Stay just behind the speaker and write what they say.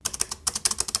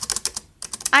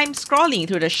I'm scrolling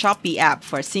through the Shopee app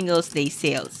for Singles Day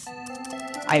sales.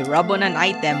 I rub on an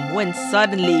item when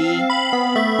suddenly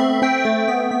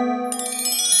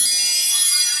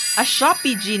a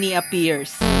Shopee genie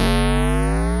appears.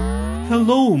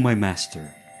 Hello, my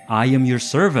master. I am your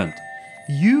servant.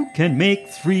 You can make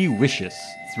 3 wishes.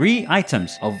 3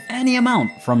 items of any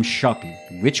amount from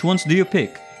Shopee. Which ones do you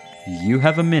pick? You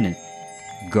have a minute.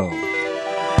 Go.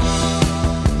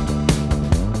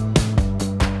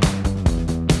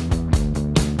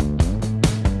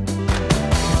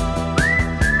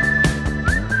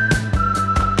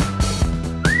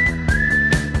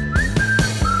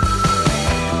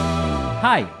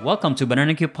 Hi, welcome to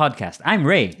Banana Cube Podcast. I'm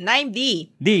Ray. And I'm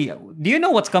Dee. Dee, do you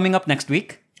know what's coming up next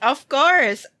week? Of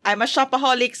course. I'm a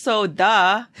shopaholic, so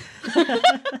duh.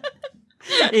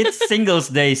 It's Singles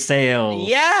Day sale.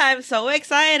 Yeah, I'm so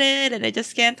excited and I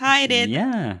just can't hide it.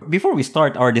 Yeah. Before we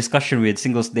start our discussion with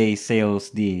Singles Day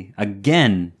sales,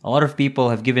 again, a lot of people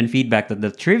have given feedback that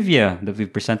the trivia that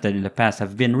we've presented in the past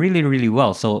have been really, really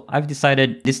well. So I've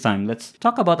decided this time, let's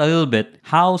talk about a little bit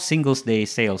how Singles Day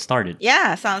sales started.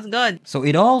 Yeah, sounds good. So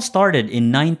it all started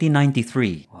in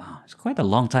 1993. Wow, it's quite a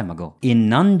long time ago. In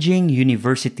Nanjing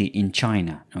University in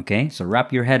China. Okay, so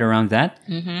wrap your head around that.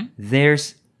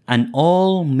 There's an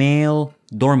all-male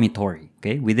dormitory,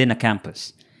 okay, within a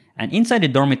campus. And inside the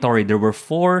dormitory, there were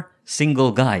 4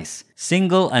 single guys,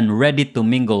 single and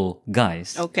ready-to-mingle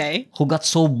guys, Okay. who got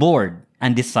so bored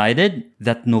and decided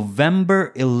that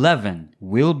November 11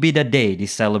 will be the day they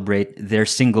celebrate their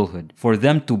singlehood, for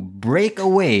them to break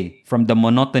away from the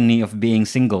monotony of being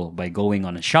single by going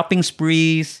on shopping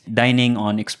sprees, dining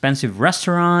on expensive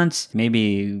restaurants,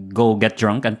 maybe go get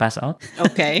drunk and pass out.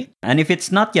 Okay. And if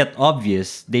it's not yet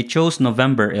obvious, they chose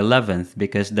November 11th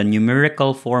because the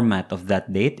numerical format of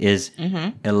that date is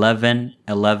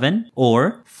 11-11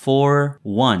 or 4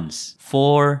 ones,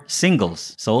 4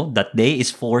 singles. So that day is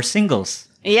 4 singles.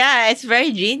 Yeah, it's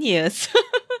very genius.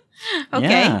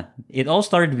 Okay. Yeah. It all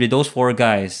started with those 4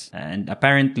 guys. And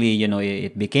apparently,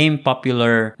 it became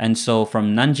popular. And so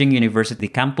from Nanjing University,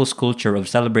 campus culture of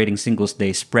celebrating Singles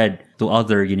Day spread to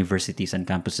other universities and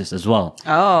campuses as well.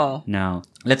 Oh. Now,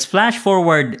 let's flash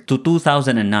forward to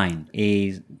 2009.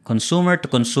 A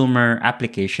consumer-to-consumer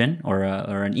application or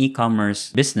an e-commerce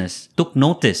business took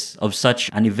notice of such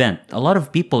an event. A lot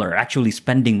of people are actually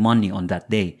spending money on that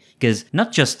day because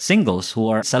not just singles who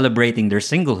are celebrating their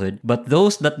singlehood, but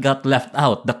those that got left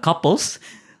out, the couples,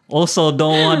 also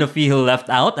don't want to feel left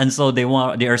out, and so they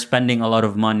are spending a lot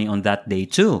of money on that day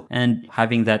too. And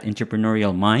having that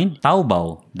entrepreneurial mind,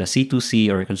 Taobao, the C2C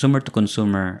or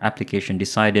consumer-to-consumer application,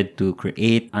 decided to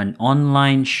create an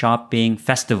online shopping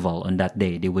festival on that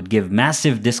day. They would give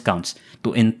massive discounts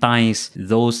to entice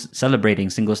those celebrating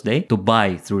Singles Day to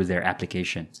buy through their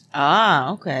application.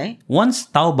 Ah, okay. Once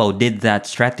Taobao did that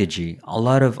strategy, a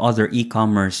lot of other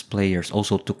e-commerce players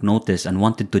also took notice and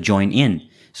wanted to join in.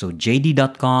 So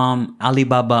JD.com,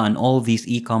 Alibaba, and all these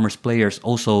e-commerce players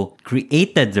also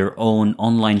created their own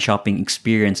online shopping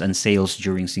experience and sales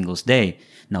during Singles Day.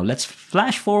 Now let's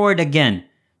flash forward again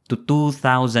to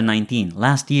 2019.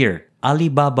 Last year,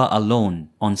 Alibaba alone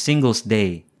on Singles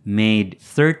Day made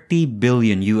 $30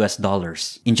 billion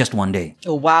in just one day.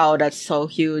 Oh, wow, that's so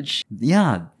huge.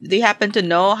 Yeah. Do you happen to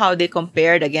know how they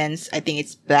compared against, I think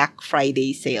it's Black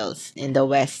Friday sales in the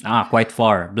West? Quite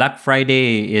far. Black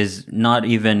Friday is not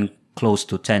even close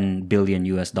to $10 billion.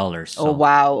 So. Oh,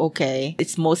 wow. Okay.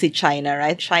 It's mostly China,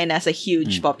 right? China has a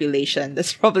huge population.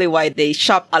 That's probably why they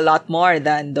shop a lot more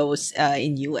than those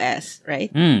in US,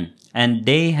 right? And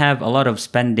they have a lot of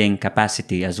spending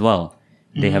capacity as well.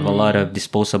 They have a lot of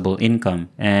disposable income,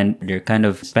 and they're kind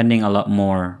of spending a lot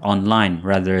more online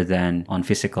rather than on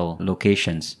physical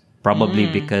locations. Probably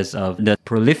because of the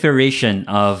proliferation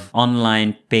of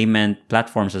online payment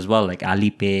platforms as well, like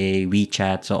Alipay,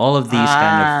 WeChat. So all of these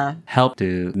kind of help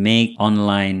to make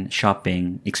online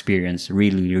shopping experience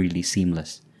really, really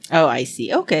seamless. Oh, I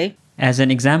see. Okay. As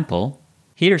an example,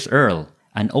 here's Earl,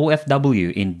 an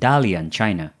OFW in Dalian,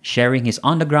 China, sharing his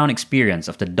on-the-ground experience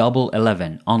of the Double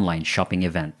 11 online shopping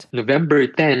event. November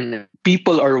 10,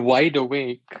 people are wide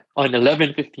awake on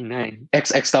 11:59.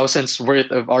 XX thousands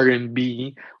worth of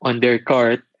RMB on their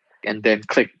cart, and then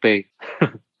click pay.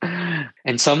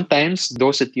 And sometimes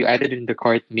those that you added in the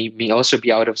cart may also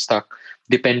be out of stock,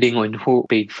 depending on who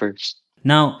paid first.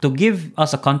 Now, to give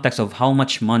us a context of how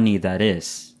much money that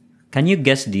is, can you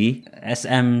guess the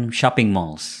SM shopping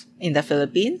malls? In the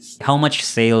Philippines? How much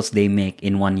sales they make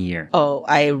in 1 year? Oh,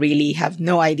 I really have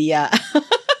no idea.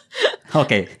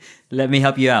 Okay, let me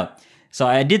help you out. So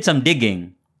I did some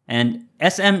digging, and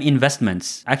SM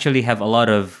Investments actually have a lot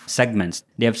of segments.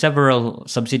 They have several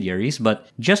subsidiaries, but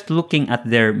just looking at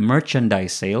their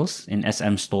merchandise sales in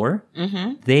SM Store,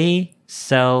 they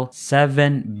sell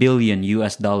 $7 billion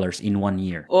in 1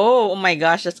 year. Oh my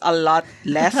gosh, that's a lot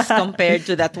less compared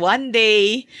to that one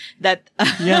day that.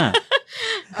 Yeah.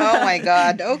 Oh my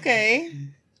God. Okay.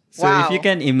 So if you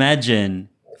can imagine,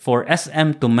 for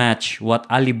SM to match what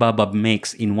Alibaba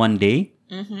makes in 1 day,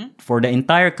 for the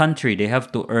entire country, they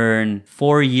have to earn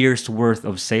 4 years worth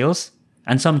of sales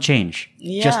and some change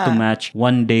just to match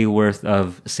 1 day worth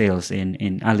of sales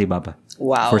in Alibaba.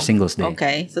 Wow. For Singles Day.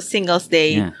 Okay. So Singles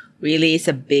Day really is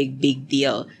a big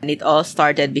deal. And it all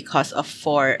started because of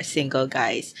 4 single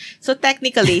guys. So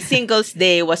technically, Singles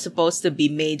Day was supposed to be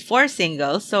made for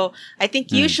singles. So I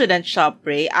think you shouldn't shop,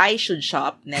 Ray. I should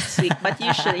shop next week, but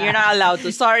you're not allowed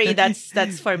to. Sorry,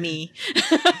 that's for me.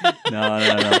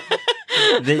 No.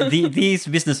 These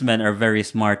businessmen are very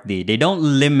smart. They don't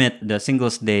limit the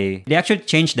Singles Day. They actually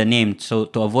changed the name so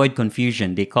to avoid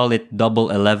confusion. They call it Double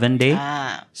 11 Day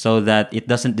so that it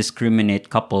doesn't discriminate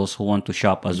couples who want to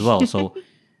shop as well. So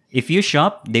if you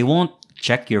shop, they won't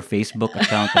check your Facebook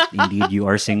account if indeed you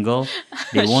are single.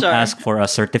 They won't ask for a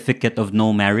certificate of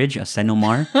no marriage, a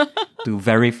Senomar, to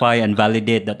verify and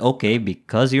validate that, okay,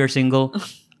 because you're single,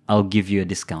 I'll give you a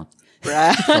discount.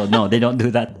 Right. So no, they don't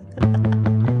do that.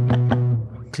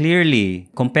 Clearly,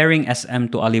 comparing SM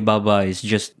to Alibaba is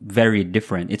just very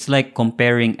different. It's like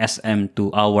comparing SM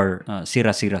to our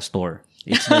Sira Sira store.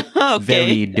 It's like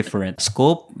very different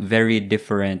scope, very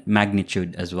different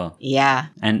magnitude as well. Yeah.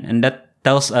 And that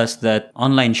tells us that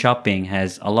online shopping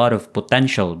has a lot of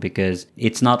potential because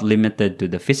it's not limited to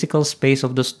the physical space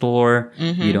of the store.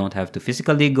 You don't have to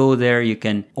physically go there. You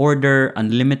can order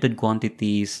unlimited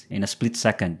quantities in a split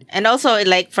second. And also,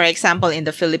 like, for example, in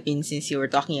the Philippines, since you were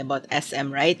talking about SM,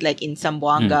 right? Like in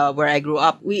Zamboanga, where I grew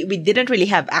up, we didn't really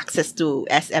have access to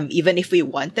SM, even if we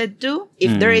wanted to.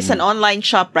 If there is an online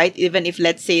shop, right? Even if,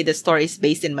 let's say, the store is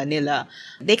based in Manila,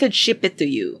 they could ship it to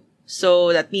you.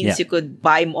 So that means you could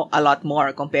buy a lot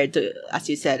more compared to, as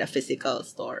you said, a physical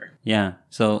store. Yeah.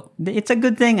 So it's a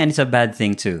good thing and it's a bad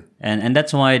thing too. And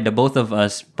that's why the both of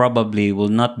us probably will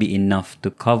not be enough to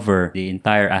cover the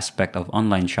entire aspect of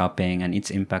online shopping and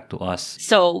its impact to us.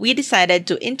 So we decided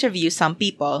to interview some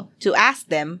people to ask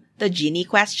them the genie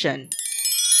question.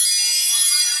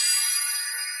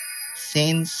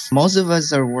 Since most of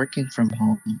us are working from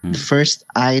home, the first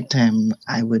item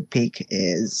I would pick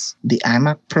is the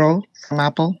iMac Pro from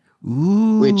Apple,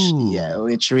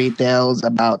 which retails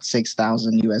about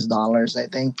 $6,000, I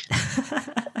think.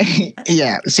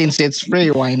 Yeah, since it's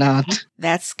free, why not?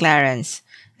 That's Clarence,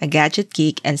 a gadget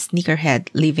geek and sneakerhead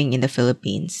living in the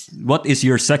Philippines. What is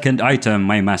your second item,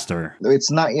 my master?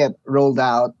 It's not yet rolled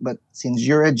out, but since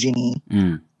you're a genie,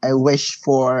 I wish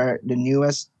for the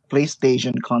newest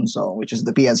PlayStation console, which is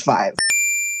the PS5.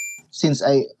 Since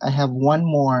I have one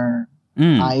more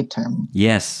item,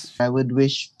 yes, I would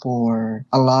wish for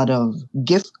a lot of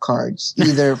gift cards,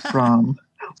 either from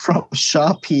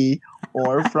Shopee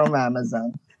or from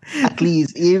Amazon. At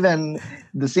least even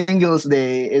the Singles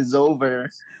Day is over,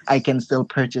 I can still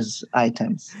purchase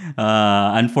items.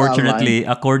 Unfortunately,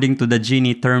 according to the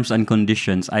Genie terms and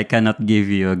conditions, I cannot give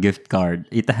you a gift card.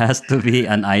 It has to be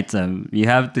an item. You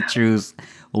have to choose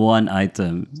one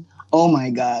item. Oh my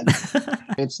God.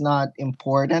 It's not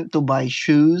important to buy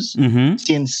shoes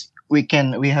since we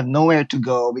have nowhere to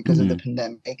go because of the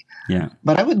pandemic. Yeah.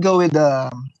 But I would go with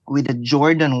the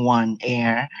Jordan 1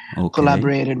 Air,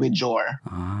 collaborated with Jor.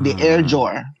 The Air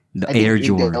Jor. The Air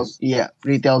Jor.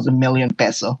 Retails ₱1 million.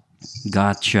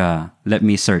 Gotcha. Let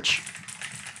me search.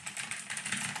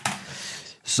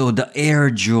 So the Air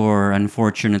Jor,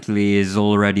 unfortunately, is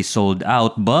already sold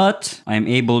out, but I'm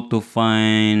able to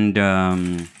find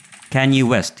Kanye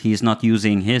West. He's not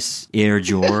using his Air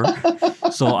Jor.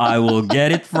 So I will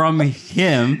get it from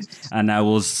him and I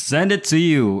will send it to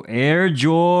you. Air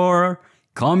Jor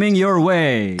coming your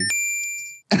way.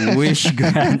 Wish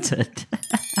granted.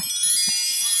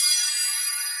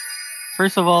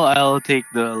 First of all, I'll take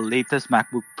the latest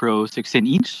MacBook Pro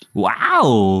 16-inch.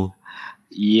 Wow!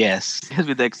 Yes.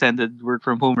 With the extended work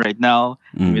from home right now,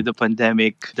 with the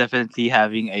pandemic, definitely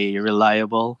having a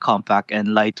reliable, compact,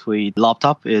 and lightweight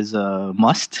laptop is a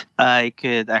must. I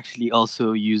could actually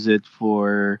also use it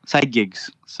for side gigs.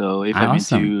 So if I'm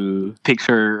into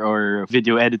picture or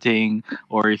video editing,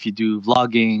 or if you do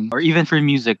vlogging, or even for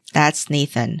music. That's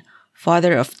Nathan,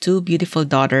 father of 2 beautiful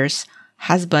daughters,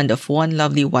 husband of 1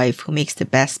 lovely wife who makes the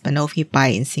best banoffee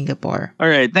pie in Singapore. All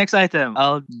right, next item.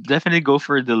 I'll definitely go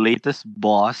for the latest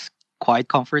Boss Quiet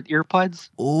Comfort earpods.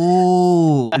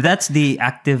 Oh, that's the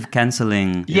active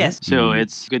canceling. Yes, so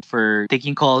it's good for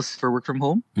taking calls for work from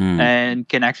home Mm. and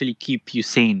can actually keep you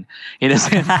sane in a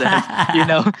sense that,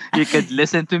 you could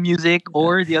listen to music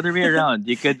or the other way around.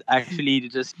 You could actually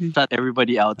just shut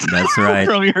everybody out. That's right.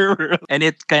 From your world. And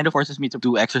it kind of forces me to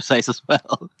do exercise as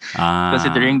well,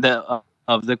 considering the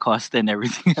of the cost and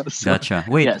everything else. Gotcha.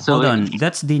 Wait, Yeah, so hold on.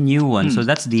 That's the new one. So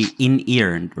that's the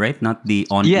in-ear, right? Not the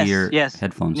on-ear yes.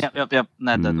 headphones. Yep.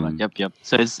 Not that one. Yep.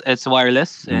 So it's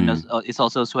wireless and it's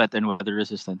also sweat and weather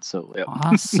resistant. So yep.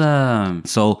 Awesome.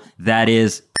 So that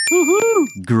is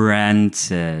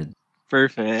granted.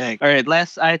 Perfect. All right.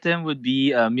 Last item would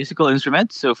be a musical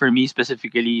instrument. So for me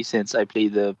specifically, since I play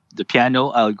the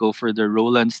piano, I'll go for the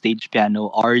Roland Stage Piano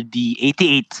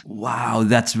RD88. Wow,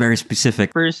 that's very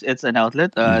specific. First, it's an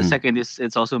outlet. Second is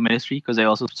it's also ministry because I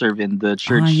also serve in the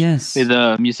church yes. with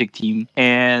a music team.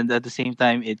 And at the same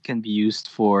time, it can be used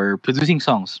for producing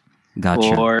songs.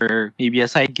 Gotcha. Or maybe a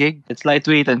side gig. It's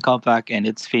lightweight and compact, and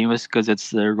it's famous because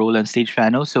it's the Roland Stage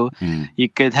Piano. So you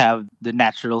could have the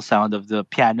natural sound of the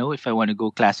piano if I want to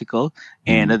go classical,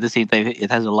 and at the same time, it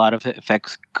has a lot of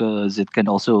effects because it can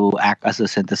also act as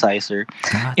a synthesizer.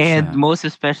 Gotcha. And most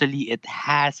especially, it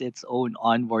has its own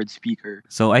onboard speaker.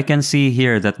 So I can see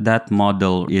here that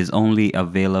model is only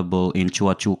available in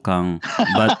Chua Chu Kang,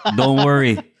 but don't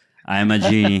worry, I'm a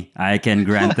genie. I can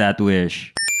grant that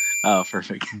wish. Oh,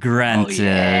 perfect. Granted. Oh,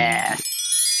 yeah.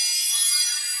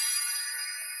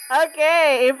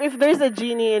 Okay, if there's a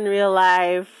genie in real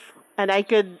life and I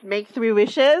could make 3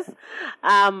 wishes,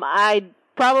 I'd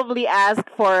probably ask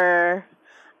for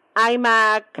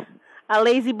iMac, a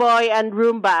Lazy Boy, and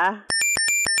Roomba.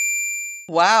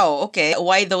 Wow, okay.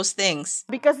 Why those things?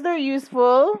 Because they're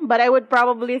useful, but I would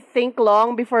probably think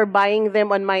long before buying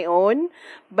them on my own.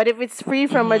 But if it's free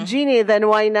from a genie, then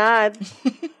why not?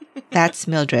 That's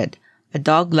Mildred, a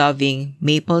dog-loving,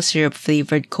 maple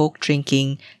syrup-flavored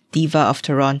Coke-drinking diva of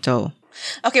Toronto.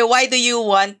 Okay, why do you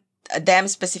want them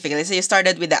specifically? So you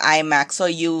started with the iMac, so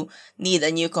you need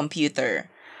a new computer.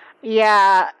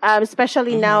 Yeah,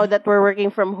 especially now that we're working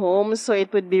from home, so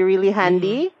it would be really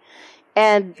handy.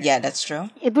 And yeah, that's true.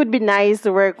 It would be nice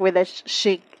to work with a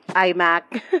chic iMac,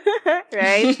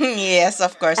 right? Yes,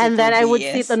 of course. And then I would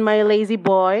sit on my Lazy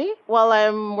Boy while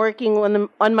I'm working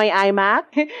on my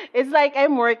iMac. It's like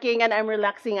I'm working and I'm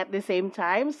relaxing at the same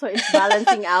time, so it's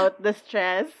balancing out the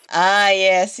stress.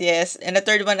 Yes. And the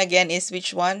third one again is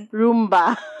which one?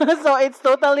 Roomba. So it's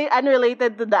totally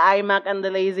unrelated to the iMac and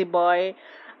the Lazy Boy.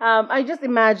 I just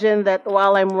imagine that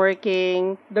while I'm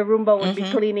working, the Roomba would be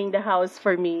cleaning the house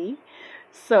for me.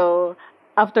 So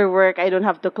after work, I don't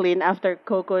have to clean after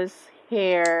Coco's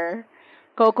hair.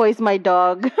 Coco is my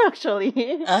dog, actually.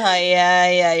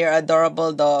 Yeah, your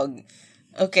adorable dog.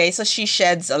 Okay, so she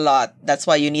sheds a lot. That's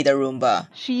why you need a Roomba.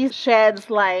 She sheds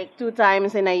like 2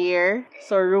 times in a year.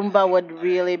 So Roomba would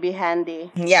really be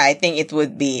handy. Yeah, I think it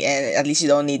would be. And at least you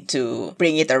don't need to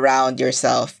bring it around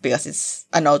yourself because it's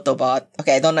an Autobot.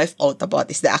 Okay, I don't know if Autobot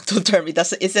is the actual term.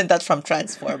 Isn't that from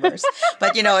Transformers?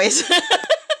 But it's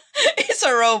it's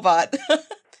a robot.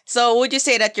 So would you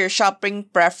say that your shopping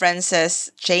preferences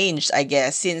changed, I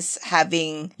guess, since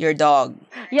having your dog?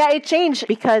 Yeah, it changed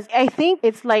because I think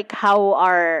it's like how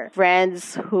our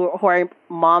friends who are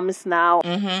moms now,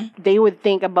 they would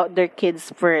think about their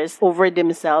kids first over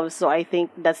themselves. So I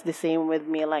think that's the same with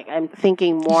me. Like I'm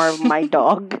thinking more of my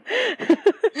dog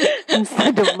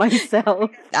instead of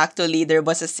myself. Actually, there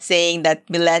was a saying that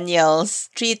millennials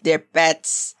treat their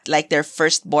pets like their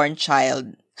firstborn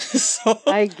child. So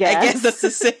I guess that's the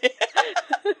same.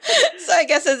 So I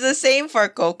guess it's the same for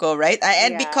Coco, right?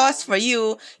 And because for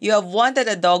you have wanted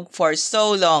a dog for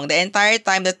so long, the entire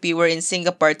time that we were in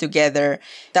Singapore together,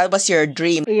 that was your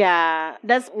dream. Yeah,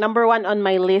 that's number 1 on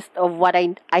my list of what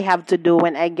I have to do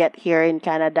when I get here in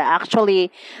Canada.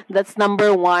 Actually, that's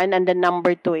number 1, and the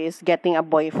number 2 is getting a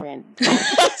boyfriend.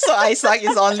 So Isaac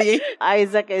is only...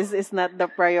 Isaac is not the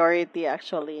priority,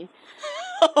 actually.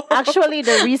 Actually,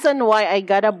 the reason why I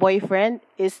got a boyfriend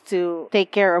is to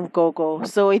take care of Coco.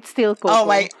 So it's still Coco. Oh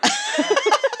my...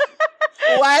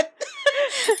 What?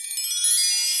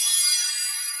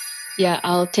 Yeah,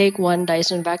 I'll take 1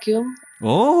 Dyson vacuum.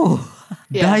 Oh,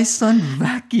 Dyson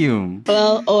vacuum.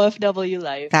 Well, OFW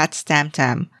life. That's Tam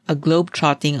Tam, a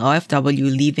globe-trotting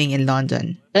OFW living in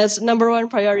London. That's number 1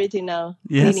 priority now.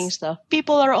 Yes. Cleaning stuff.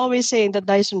 People are always saying that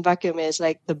Dyson vacuum is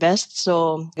like the best,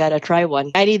 so gotta try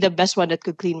one. I need the best one that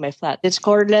could clean my flat. It's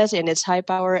cordless and it's high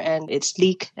power and it's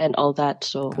sleek and all that,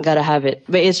 so gotta have it.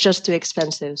 But it's just too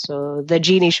expensive, so the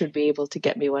genie should be able to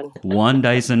get me one. 1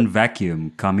 Dyson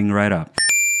vacuum coming right up.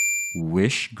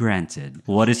 Wish granted.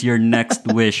 What is your next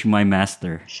wish, my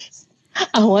master?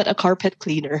 I want a carpet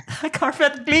cleaner. A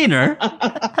carpet cleaner?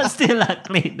 Still a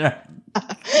cleaner.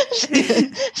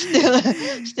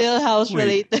 still house Wait.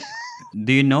 related.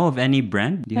 Do you know of any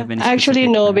brand? Do you have any Actually,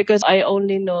 specific no, brand? because I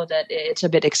only know that it's a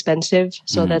bit expensive.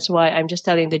 So Mhm. that's why I'm just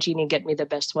telling the genie, get me the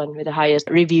best one with the highest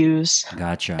reviews,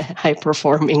 Gotcha. high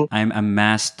performing. I'm a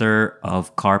master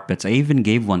of carpets. I even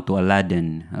gave one to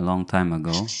Aladdin a long time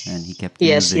ago, and he kept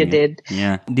Yes, using you it. did.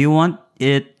 Yeah. Do you want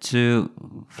it to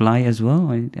fly as well?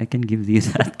 I can give you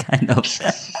that kind of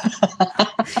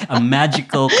a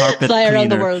magical carpet Fly cleaner. around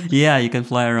the world. Yeah, you can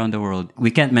fly around the world.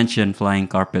 We can't mention flying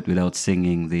carpet without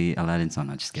singing the Aladdin song.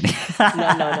 No, just kidding.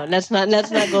 No. Let's not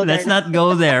go there. Let's not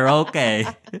go there. Okay.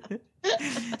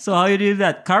 So how you do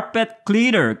that? Carpet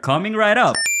cleaner coming right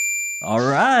up. All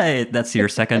right. That's your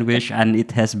second wish, and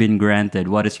it has been granted.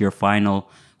 What is your final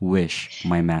wish,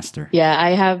 my master? Yeah,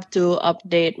 I have to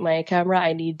update my camera.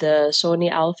 I need the Sony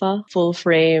Alpha full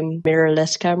frame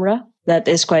mirrorless camera. That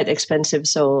is quite expensive,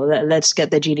 so let's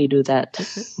get the genie do that.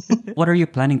 What are you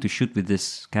planning to shoot with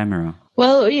this camera?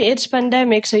 Well, it's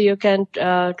pandemic, so you can't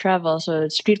travel. So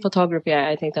street photography,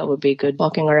 I think that would be good.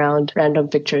 Walking around, random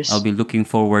pictures. I'll be looking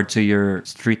forward to your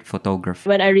street photography.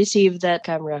 When I receive that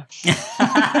camera.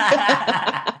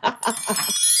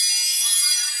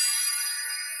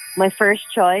 My first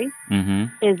choice Mm-hmm.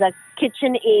 is a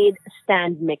KitchenAid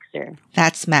stand mixer.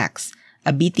 That's Max,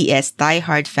 a BTS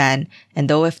diehard fan and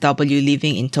OFW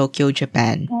living in Tokyo,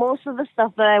 Japan. Most of the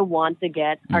stuff that I want to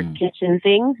get are Mm. kitchen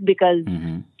things because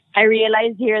Mm-hmm. I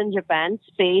realized here in Japan,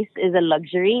 space is a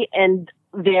luxury and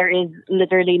there is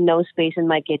literally no space in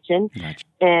my kitchen. Gotcha.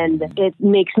 And it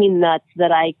makes me nuts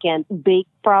that I can't bake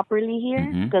properly here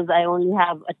Mhm. because I only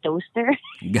have a toaster.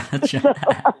 Gotcha.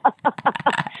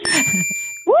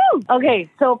 Woo! Okay,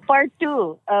 so part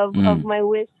two of Mm. my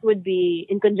wish would be,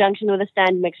 in conjunction with a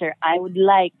stand mixer, I would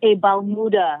like a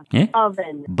Balmuda Yeah?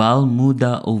 oven.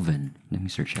 Balmuda oven. Let me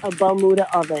search it. A Balmuda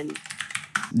oven.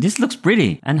 This looks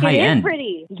pretty and high It is end.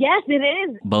 pretty. Yes, it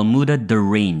is. Balmuda the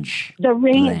range. The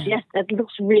range, Blend. yes, that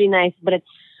looks really nice, but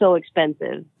it's so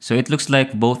expensive. So it looks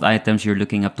like both items you're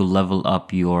looking up to level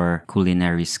up your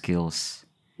culinary skills.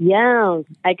 Yeah,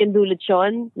 I can do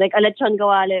lechon, like a lechon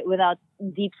kawali without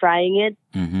deep frying it.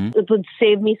 Mm-hmm. It would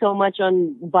save me so much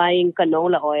on buying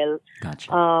canola oil. Gotcha.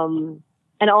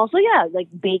 And also, yeah, like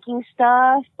baking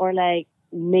stuff or like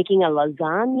making a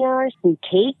lasagna or some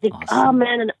cake. Like, Awesome. oh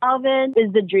man, an oven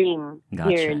is the dream Gotcha.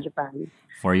 here in Japan.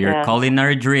 For your Yeah.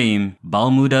 culinary dream,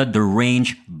 Balmuda the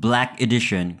Range Black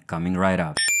Edition coming right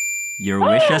up. Your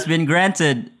wish has been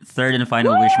granted. Third and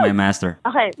final wish, my master.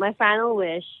 Okay, my final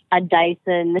wish, a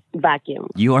Dyson vacuum.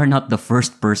 You are not the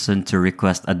first person to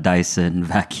request a Dyson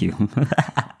vacuum.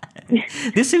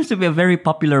 This seems to be a very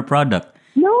popular product.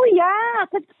 No, yeah,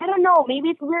 'cause I don't know.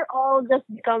 Maybe we're all just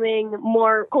becoming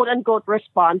more quote unquote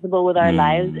responsible with our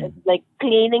lives. It's like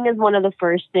cleaning is one of the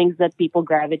first things that people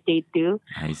gravitate to,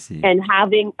 I see. and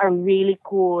having a really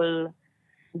cool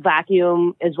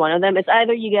vacuum is one of them. It's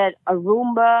either you get a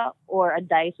Roomba or a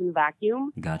Dyson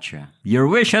vacuum. Gotcha. Your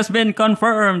wish has been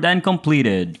confirmed and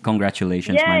completed.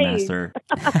 Congratulations, my Yay. master.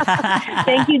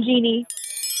 Thank you, Jeannie.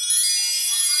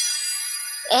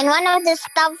 And one of the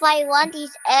stuff I want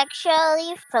is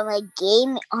actually from a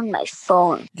game on my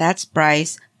phone. That's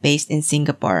Bryce, based in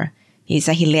Singapore. He's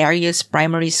a hilarious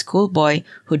primary school boy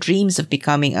who dreams of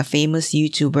becoming a famous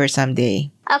YouTuber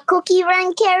someday. A Cookie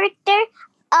Run character?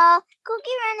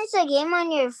 Cookie Run is a game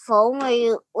on your phone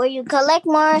where you collect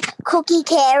more cookie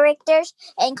characters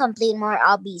and complete more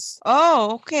obbies.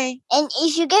 Oh, okay. And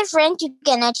if you get friends, you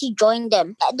can actually join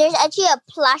them. There's actually a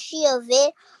plushie of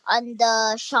it on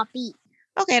the Shopee.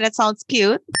 Okay, that sounds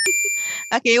cute.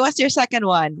 Okay, what's your second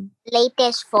one?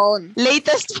 Latest phone.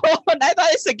 Latest phone. I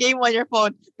thought it's a game on your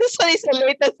phone. This one is the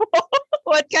latest phone.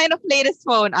 What kind of latest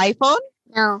phone? iPhone?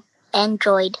 No,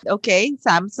 Android. Okay,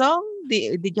 Samsung?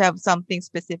 Did you have something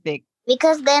specific?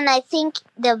 Because then I think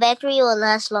the battery will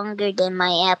last longer than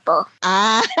my Apple.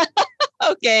 Ah,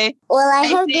 okay. Well, I I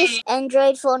have see. this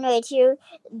Android phone right here.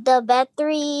 The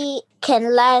battery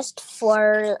can last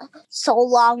for so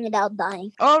long without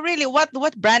dying. Oh, really? What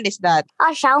brand is that?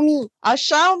 Xiaomi. Oh,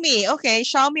 Xiaomi. Okay,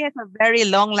 Xiaomi has a very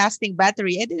long-lasting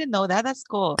battery. I didn't know that. That's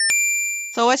cool.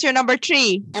 So what's your number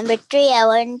 3? Number 3, I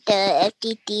want the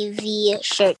FGTV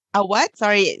shirt. A what?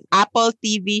 Sorry, Apple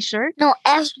TV shirt? No,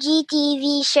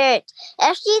 FGTV shirt.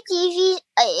 FGTV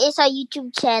is a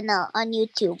YouTube channel on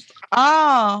YouTube.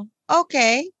 Oh,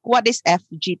 okay. What is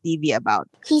FGTV about?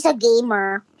 He's a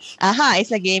gamer. Aha,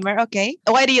 it's a gamer. Okay.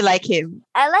 Why do you like him?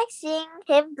 I like seeing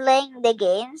him playing the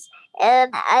games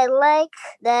And I like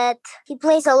that he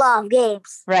plays a lot of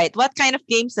games. Right. What kind of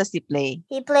games does he play?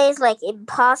 He plays like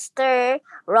Imposter,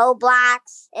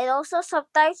 Roblox, and also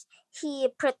sometimes he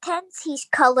pretends he's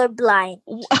colorblind.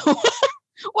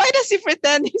 Why does he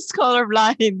pretend he's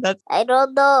colorblind? That's I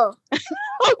don't know.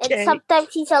 okay. And sometimes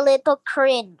he's a little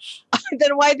cringe.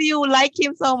 Then why do you like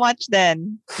him so much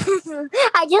then?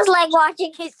 I just like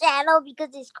watching his channel because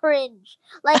it's cringe.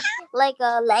 Like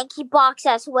a Lanky Box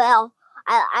as well.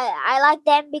 I like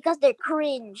them because they're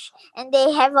cringe and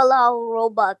they have a lot of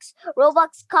Robux.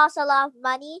 Robux cost a lot of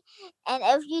money, and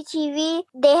FGTV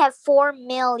they have 4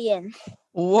 million.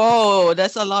 Whoa,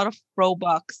 that's a lot of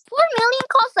Robux. 4 million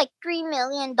costs like $3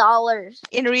 million.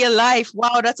 In real life,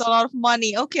 wow, that's a lot of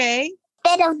money. Okay.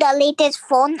 Instead of the latest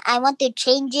phone, I want to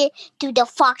change it to the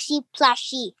Foxy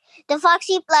Plushie. The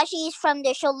Foxy Plushie is from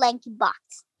the show Lanky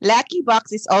Box. Lanky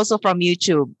Box is also from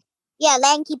YouTube. Yeah,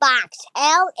 Lanky Box.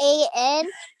 LANKYBOX.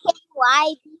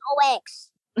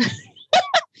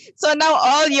 So now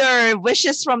all your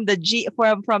wishes from the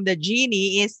from the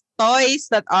genie is toys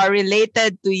that are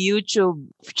related to YouTube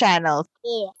channels.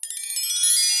 Yeah.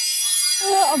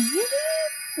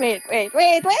 Wait.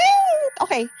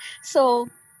 Okay, so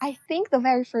I think the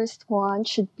very first one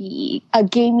should be a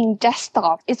gaming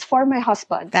desktop. It's for my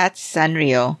husband. That's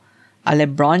Sanrio, a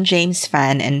LeBron James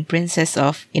fan and princess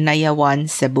of Inayawan,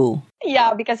 Cebu.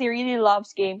 Yeah, because he really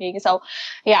loves gaming. So,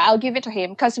 yeah, I'll give it to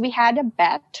him because we had a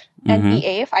bet.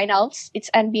 NBA Finals.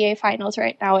 It's NBA Finals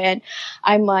right now, and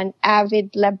I'm an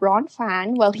avid LeBron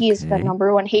fan. Well, he is the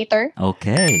number one hater.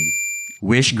 Okay.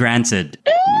 Wish granted.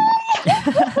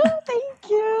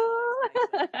 Thank you.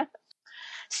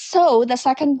 So the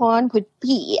second one would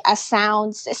be a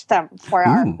sound system for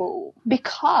our home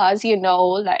because,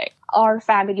 like our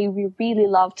family, we really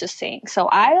love to sing. So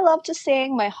I love to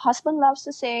sing. My husband loves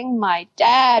to sing. My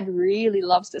dad really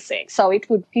loves to sing. So it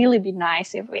would really be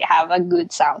nice if we have a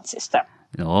good sound system.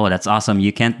 Oh, that's awesome.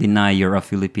 You can't deny you're a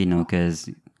Filipino because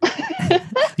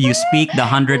you speak the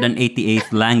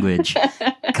 188th language.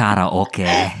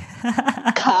 Karaoke.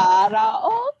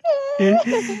 Karaoke.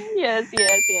 Yes.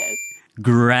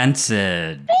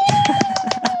 Granted.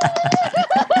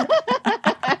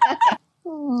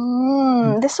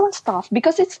 This one's tough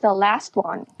because it's the last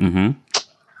one. Mm-hmm.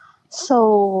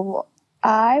 So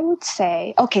I would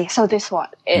say, okay, so this one,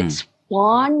 it's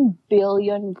 1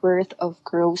 billion worth of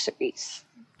groceries.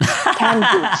 Canned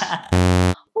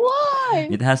goods. Why?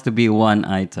 It has to be one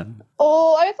item.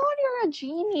 Oh, I thought you're a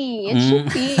genie. It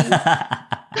should be.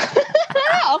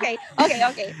 Okay.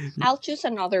 I'll choose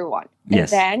another one.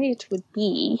 Yes. And then it would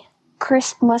be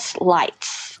Christmas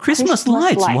lights. Christmas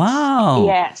lights. Wow.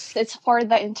 Yes. It's for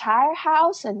the entire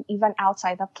house and even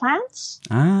outside the plants.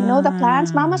 Ah, You know the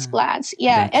plants, Mama's plants.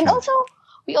 Yeah. gotcha. And also,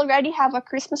 we already have a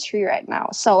Christmas tree right now.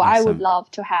 So I would love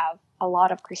to have a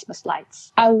lot of Christmas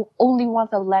lights. I only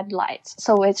want the LED lights.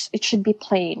 So it should be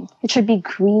plain. It should be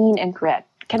green and red.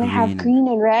 Can I have green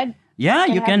and red? Yeah,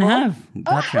 you can both? have.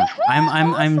 Gotcha.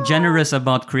 I'm generous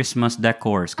about Christmas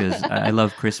decors because I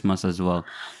love Christmas as well.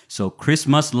 So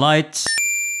Christmas lights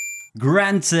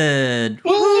granted.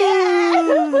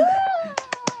 Yeah!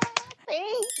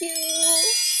 Thank you.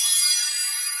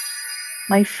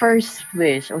 My first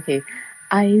wish, okay,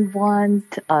 I want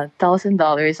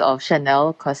 $1,000 of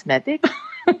Chanel cosmetics.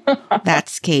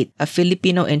 That's Kate, a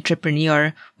Filipino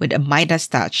entrepreneur with a Midas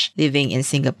touch living in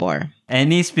Singapore.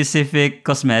 Any specific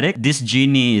cosmetic? This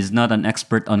genie is not an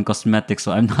expert on cosmetics,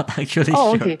 so I'm not actually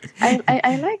Oh, sure. okay.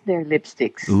 I like their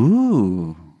lipsticks.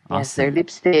 Ooh. Yes, Awesome. their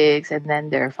lipsticks and then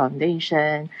their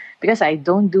foundation. Because I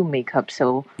don't do makeup,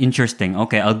 so Interesting.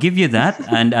 Okay, I'll give you that,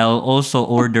 and I'll also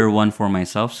order one for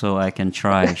myself so I can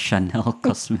try Chanel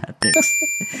Cosmetics.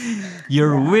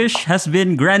 Your wish has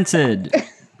been granted.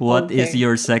 What is Okay.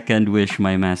 your second wish,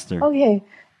 my master? okay.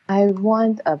 I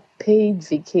want a paid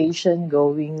vacation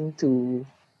going to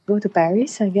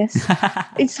Paris, I guess.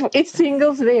 it's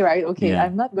Singles Day, right? Okay, Yeah.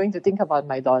 I'm not going to think about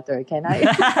my daughter, can I?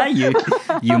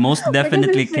 you most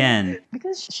definitely Because can.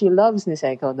 Because she loves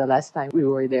Niseko the last time we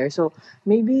were there. So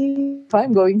maybe if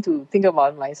I'm going to think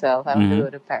about myself, I want to go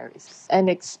to Paris and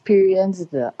experience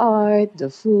the art, the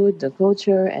food, the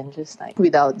culture, and just like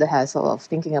without the hassle of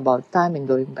thinking about time and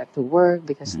going back to work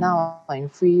because now I'm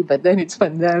free, but then it's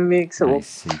pandemic. I So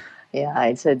see. yeah,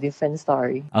 it's a different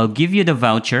story. I'll give you the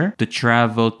voucher to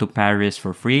travel to Paris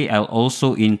for free. I'll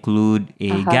also include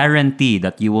a guarantee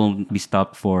that you won't be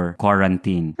stopped for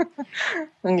quarantine.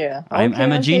 Yeah. I'm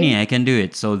a okay. genie. I can do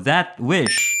it. So that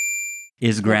wish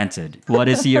is granted. What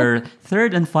is your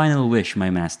third and final wish, my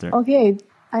master? Okay,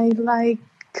 I like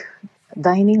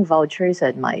dining vouchers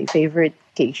at my favorite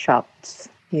cake shops.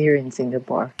 here in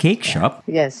Singapore. Cake shop?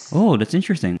 Yes. Oh, that's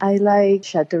interesting. I like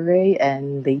Chateauray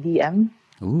and Lady M.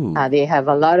 Ooh. They have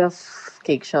a lot of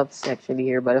cake shops actually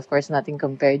here, but of course nothing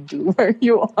compared to where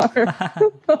you are.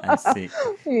 I see.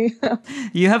 Yeah.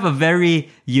 You have a very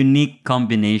unique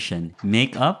combination.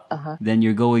 Makeup, then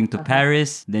you're going to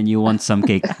Paris, then you want some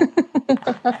cake.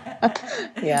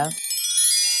 Yeah.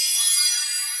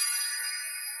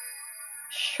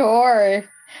 Sure.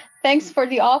 Thanks for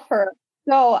the offer.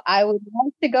 So I would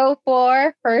like to go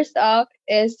for, first up,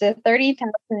 is the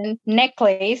 30,000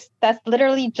 necklace. That's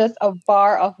literally just a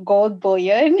bar of gold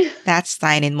bullion. That's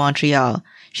Stein in Montreal.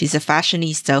 She's a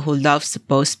fashionista who loves to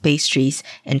post pastries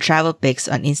and travel pics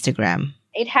on Instagram.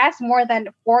 It has more than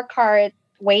 4 carat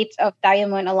weight of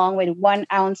diamond along with 1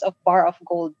 ounce of bar of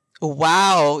gold.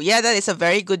 Wow. Yeah, that is a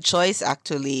very good choice,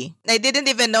 actually. I didn't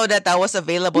even know that was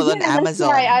available on That's Amazon.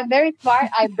 why I'm very smart.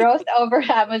 I browsed over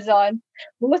Amazon.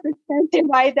 Most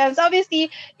expensive items. Obviously,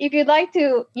 if you'd like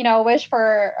to, wish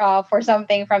for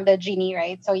something from the genie,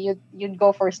 right? So you'd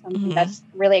go for something that's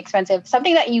really expensive,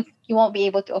 something that you won't be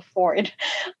able to afford.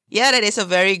 Yeah, that is a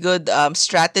very good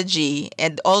strategy.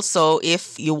 And also,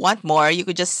 if you want more, you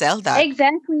could just sell that.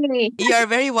 Exactly. You are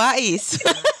very wise.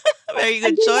 Very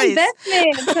good A choice.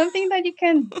 investment, something that you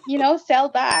can, sell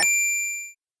back.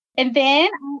 And then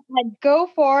I'd go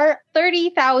for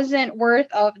 30,000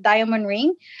 worth of diamond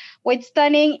ring with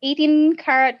stunning 18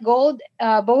 karat gold,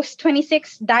 both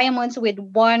 26 diamonds with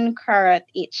 1 carat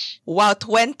each. Wow,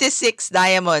 26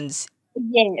 diamonds.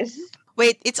 Yes.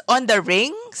 Wait, it's on the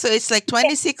ring? So it's like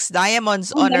 26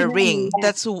 diamonds on a ring. Yeah.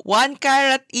 That's 1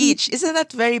 carat each. Isn't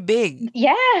that very big?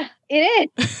 Yeah, it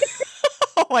is.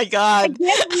 Oh my God.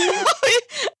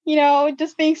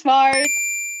 Just being smart.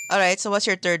 All right, so what's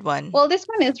your third one? Well, this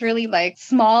one is really like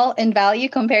small in value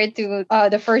compared to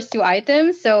the first 2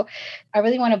 items. So I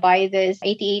really want to buy this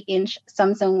 88-inch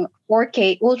Samsung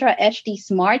 4K Ultra HD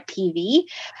Smart TV.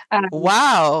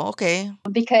 Wow, okay.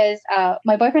 Because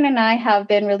my boyfriend and I have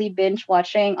been really binge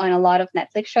watching on a lot of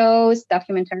Netflix shows,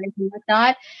 documentaries, and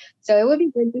whatnot. So it would be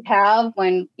good to have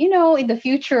when, in the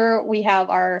future, we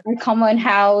have our common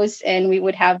house and we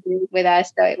would have this with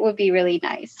us. So it would be really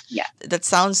nice. Yeah. That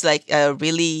sounds like a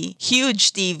really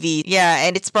huge TV. Yeah,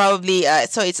 and it's probably,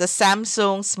 so it's a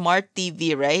Samsung Smart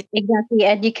TV, right? Exactly.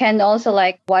 And you can also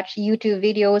watch YouTube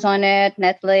videos on it,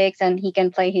 Netflix, and he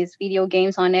can play his video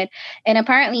games on it. And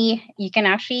apparently you can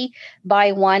actually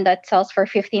buy one that sells for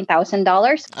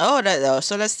 $15,000. Oh,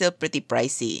 so that's still pretty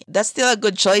pricey. That's still a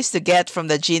good choice to get from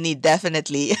the genie,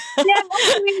 definitely.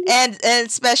 and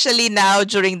especially now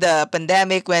during the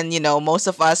pandemic when, most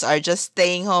of us are just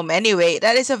staying home anyway,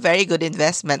 that is a very good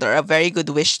investment or a very good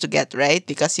wish to get, right?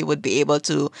 Because you would be able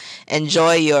to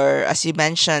enjoy as you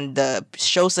mentioned, the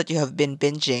shows that you have been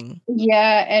binging.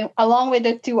 Yeah, and along with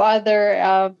the 2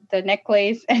 other, the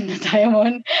necklace and the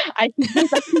diamond, I can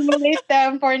just accumulate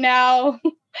them for now.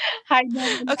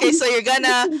 Okay, so you're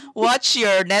gonna watch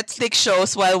your Netflix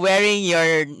shows while wearing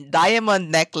your diamond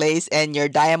necklace and your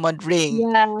diamond ring.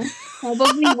 Yeah,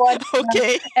 probably watch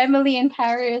Okay. Emily in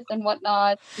Paris and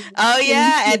whatnot. Oh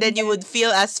yeah, and then you would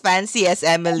feel as fancy as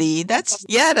Emily. That's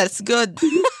good.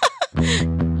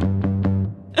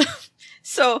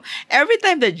 So every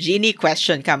time the genie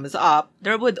question comes up,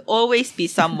 there would always be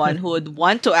someone who would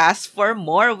want to ask for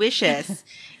more wishes.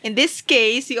 In this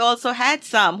case, we also had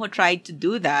some who tried to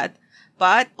do that,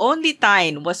 but only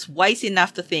Tyne was wise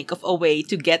enough to think of a way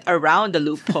to get around the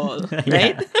loophole,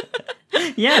 right?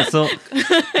 Yeah, so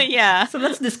Yeah. So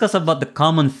let's discuss about the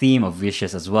common theme of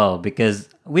wishes as well, because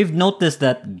we've noticed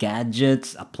that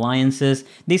gadgets, appliances,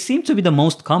 they seem to be the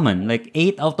most common. Like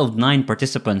 8 out of 9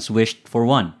 participants wished for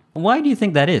one. Why do you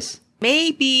think that is?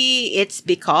 Maybe it's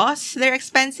because they're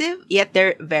expensive, yet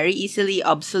they're very easily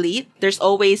obsolete. There's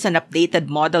always an updated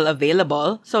model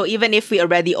available. So even if we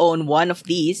already own one of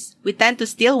these, we tend to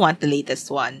still want the latest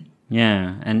one.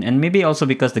 Yeah, and maybe also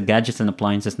because the gadgets and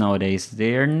appliances nowadays,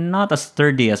 they're not as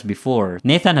sturdy as before.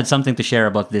 Nathan had something to share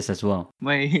about this as well.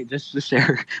 Just to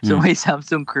share. So my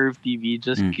Samsung Curve TV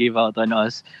just gave out on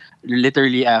us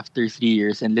literally after 3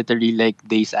 years and literally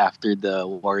days after the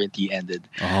warranty ended.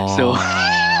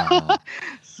 Oh.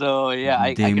 So yeah,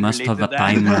 I they can must relate have to a that.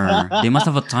 timer. They must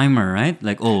have a timer, right?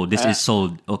 Like, oh, this is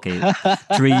sold. Okay,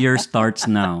 3 years starts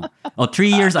now. Oh,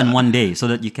 3 years and 1 day, so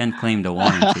that you can claim the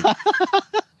warranty.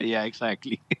 Yeah,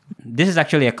 exactly. This is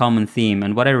actually a common theme,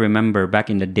 and what I remember back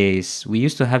in the days, we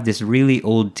used to have this really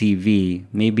old TV,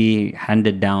 maybe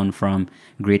handed down from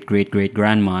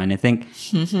great-great-great-grandma, and I think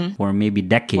for maybe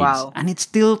decades. Wow. And it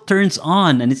still turns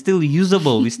on, and it's still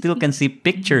usable. We still can see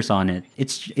pictures on it.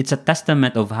 It's a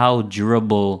testament of how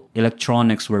durable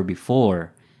electronics were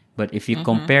before. But if you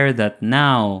compare that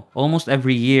now, almost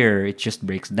every year it just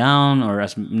breaks down, or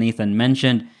as Nathan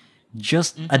mentioned,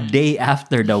 just a day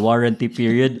after the warranty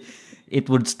period, it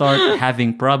would start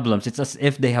having problems. It's as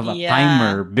if they have a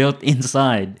timer built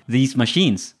inside these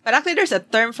machines. But actually, there's a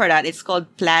term for that. It's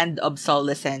called planned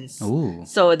obsolescence. Ooh.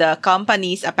 So the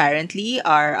companies apparently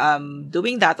are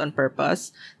doing that on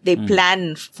purpose. They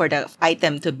plan for the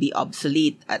item to be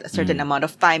obsolete at a certain amount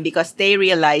of time because they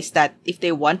realize that if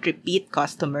they want repeat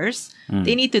customers,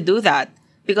 they need to do that.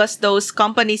 Because those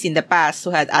companies in the past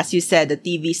who had, as you said, the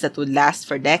TVs that would last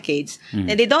for decades,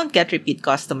 then they don't get repeat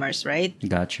customers, right?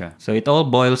 Gotcha. So it all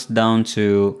boils down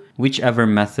to whichever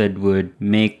method would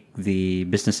make the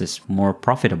businesses more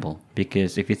profitable.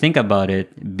 Because if you think about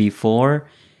it, before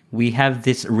we have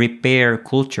this repair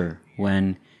culture.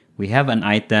 When we have an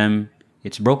item,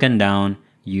 it's broken down,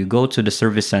 you go to the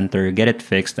service center, get it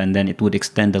fixed, and then it would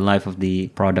extend the life of the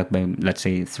product by, let's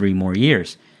say, 3 more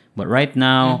years. But right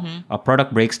now, a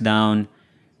product breaks down,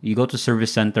 you go to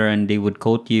service center and they would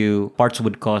quote you, parts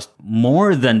would cost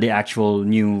more than the actual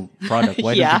new product.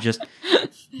 Why don't you just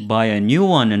buy a new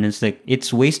one? And it's like,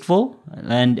 it's wasteful.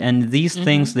 And these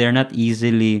things, they're not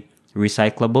easily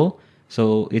recyclable.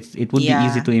 So it would be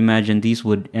easy to imagine these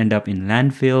would end up in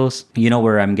landfills. You know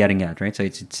where I'm getting at, right? So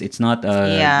it's not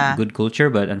a good culture,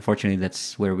 but unfortunately,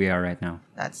 that's where we are right now.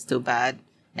 That's too bad.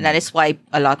 And that is why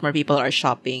a lot more people are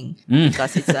shopping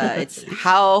because it's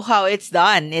how it's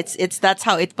done. That's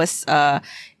how it was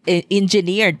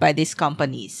engineered by these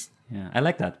companies. Yeah, I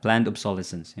like that. Planned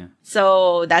obsolescence. Yeah.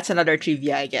 So that's another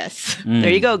trivia, I guess. There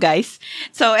you go, guys.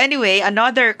 So anyway,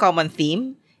 another common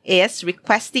theme is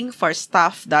requesting for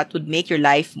stuff that would make your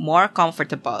life more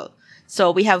comfortable. So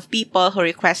we have people who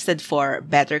requested for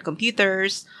better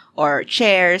computers or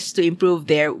chairs to improve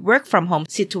their work from home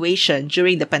situation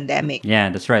during the pandemic. Yeah,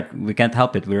 that's right. We can't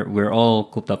help it. We're all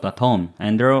cooped up at home.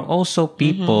 And there are also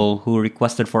people who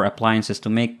requested for appliances to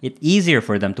make it easier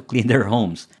for them to clean their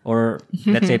homes or,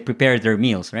 let's say, prepare their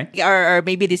meals, right? Or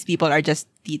maybe these people are just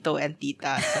Tito and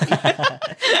Tita.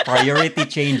 Priority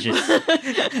changes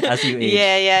as you age.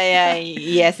 Yeah.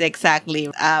 Yes, exactly.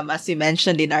 As we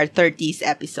mentioned in our 30s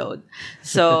episode.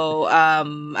 So,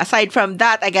 aside from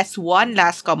that, I guess one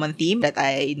last common theme that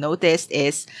I noticed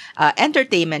is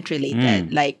entertainment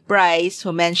related. Like Bryce,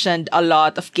 who mentioned a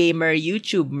lot of gamer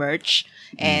YouTube merch.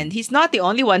 And he's not the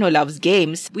only one who loves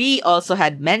games. We also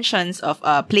had mentions of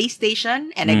a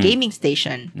PlayStation and a gaming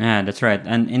station. Yeah, that's right.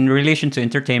 And in relation to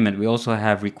entertainment, we also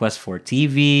have requests for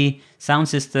TV, sound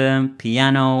system,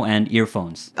 piano, and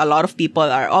earphones. A lot of people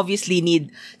are obviously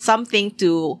need something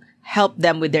to help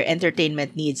them with their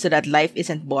entertainment needs so that life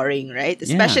isn't boring, right?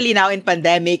 Especially now in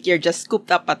pandemic, you're just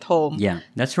cooped up at home. Yeah,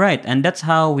 that's right. And that's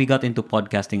how we got into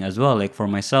podcasting as well. Like for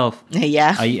myself,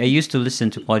 I used to listen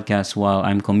to podcasts while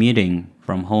I'm commuting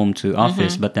from home to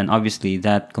office, but then obviously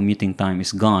that commuting time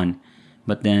is gone.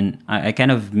 But then I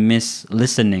kind of miss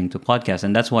listening to podcasts.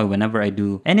 And that's why whenever I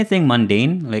do anything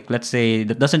mundane, like let's say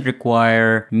that doesn't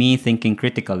require me thinking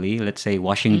critically, let's say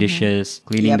washing dishes,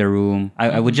 cleaning the room,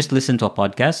 I would just listen to a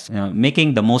podcast,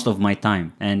 making the most of my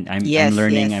time. And I'm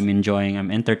learning, I'm enjoying, I'm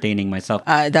entertaining myself.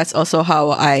 That's also how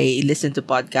I listen to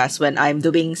podcasts when I'm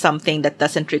doing something that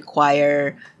doesn't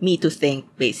require me to think,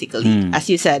 basically. As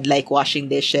you said, like washing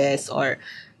dishes or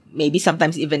maybe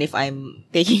sometimes even if I'm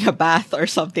taking a bath or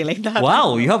something like that.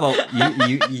 Wow, you have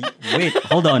wait,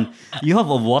 hold on. You have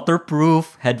a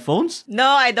waterproof headphones? No,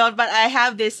 I don't, but I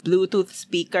have this Bluetooth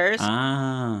speakers.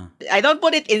 I don't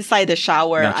put it inside the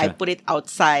shower. Gotcha. I put it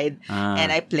outside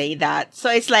and I play that. So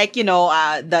it's like,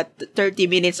 that 30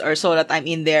 minutes or so that I'm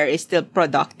in there is still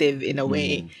productive in a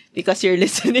way because you're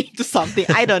listening to something.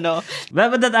 I don't know.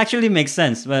 But that actually makes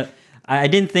sense. But I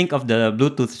didn't think of the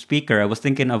Bluetooth speaker. I was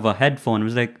thinking of a headphone. I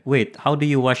was like, wait, how do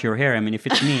you wash your hair? I mean, if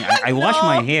it's me, I wash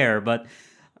my hair, but...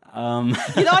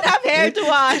 You don't have hair to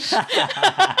wash.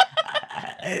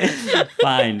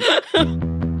 Fine.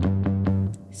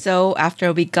 So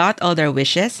after we got all their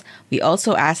wishes, we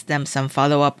also asked them some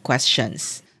follow-up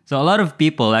questions. So a lot of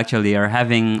people actually are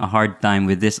having a hard time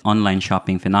with this online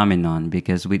shopping phenomenon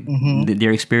because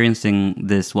they're experiencing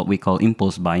this, what we call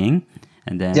impulse buying.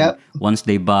 And then once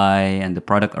they buy and the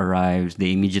product arrives,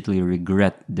 they immediately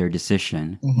regret their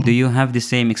decision. Do you have the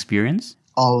same experience?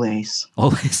 Always.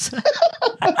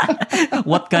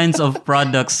 What kinds of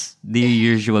products do you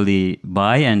usually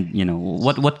buy? And,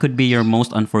 what could be your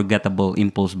most unforgettable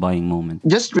impulse buying moment?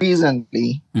 Just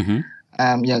recently,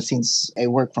 since I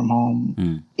work from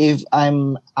home, if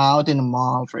I'm out in a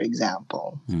mall, for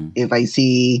example, if I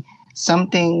see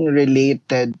something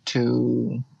related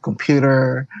to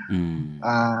computer,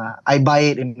 I buy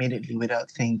it immediately without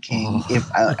thinking if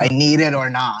I need it or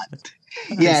not.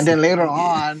 Yeah, and then later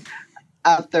on,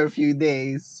 after a few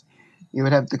days, you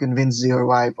would have to convince your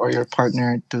wife or your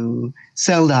partner to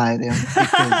sell the item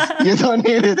because you don't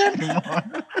need it anymore.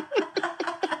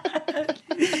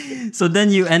 So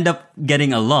then you end up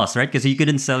getting a loss, right? Because you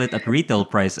couldn't sell it at retail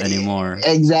price anymore.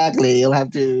 Exactly. You'll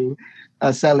have to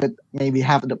sell it maybe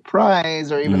half the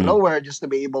price or even lower just to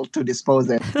be able to dispose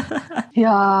it.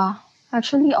 Yeah.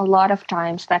 Actually, a lot of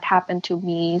times that happened to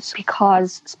me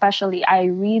because, especially, I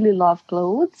really love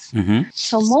clothes.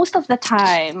 So most of the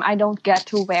time, I don't get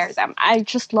to wear them. I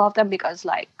just love them because,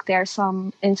 like, there are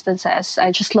some instances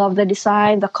I just love the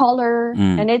design, the color,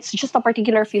 and it's just a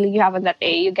particular feeling you have on that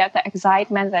day. You get the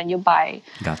excitement, and you buy.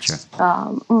 Gotcha.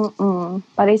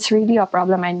 But it's really a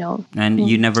problem, I know. And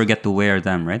you never get to wear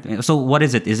them, right? So what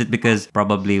is it? Is it because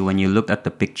probably when you looked at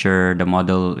the picture, the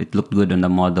model, it looked good on the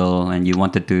model, and you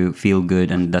wanted to feel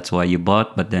good, and that's why you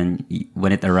bought, but then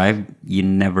when it arrived you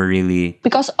never really,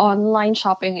 because online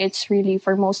shopping, it's really,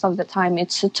 for most of the time,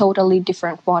 it's a totally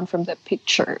different one from the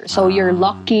picture, so you're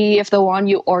lucky if the one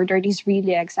you ordered is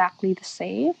really exactly the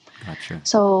same. Gotcha.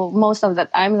 So most of the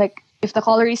time, like, if the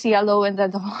color is yellow and then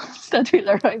the ones that will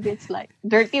arrive, it's like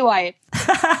dirty white.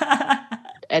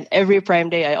 And every Prime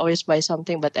Day, I always buy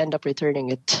something but end up returning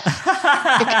it.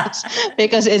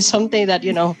 because it's something that,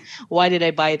 why did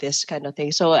I buy this kind of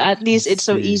thing? So at least it's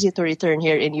so easy to return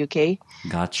here in UK.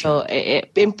 Gotcha. So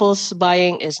impulse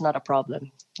buying is not a problem.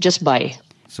 Just buy.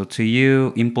 So to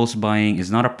you, impulse buying is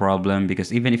not a problem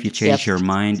because even if you change your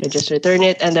mind, you just return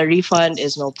it, and the refund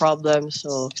is no problem.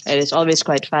 So, and it's always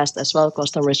quite fast as well.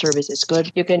 Customer service is good.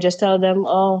 You can just tell them,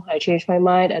 "Oh, I changed my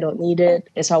mind. I don't need it.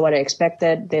 It's not what I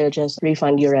expected." They'll just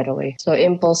refund you right away. So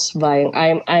impulse buying,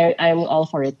 I'm all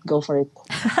for it. Go for it.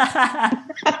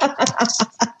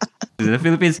 In the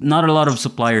Philippines, not a lot of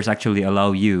suppliers actually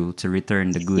allow you to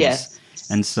return the goods. Yes.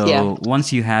 And so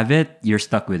once you have it, you're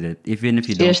stuck with it, even if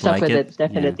you don't You're stuck like with it. it,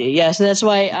 definitely. Yes, that's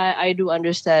why I do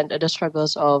understand the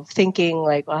struggles of thinking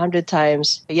like 100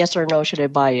 times, yes or no, should I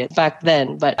buy it back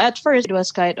then. But at first, it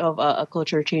was kind of a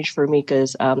culture change for me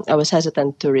because I was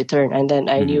hesitant to return. And then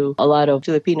I knew a lot of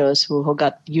Filipinos who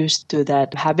got used to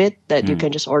that habit that you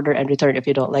can just order and return if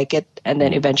you don't like it. And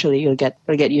then eventually you'll get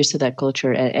used to that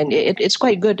culture. And it's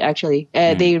quite good, actually.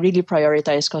 They really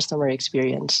prioritize customer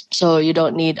experience. So you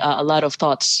don't need a lot of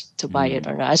thoughts to buy it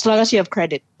or not, as long as you have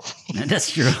credit.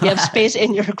 That's true. You have space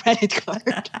in your credit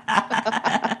card.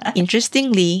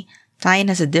 Interestingly, Tyne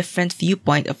has a different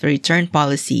viewpoint of the return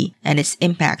policy and its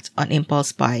impact on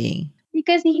impulse buying.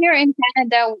 Because here in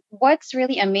Canada, what's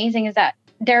really amazing is that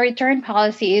their return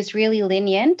policy is really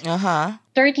lenient.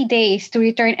 30 days to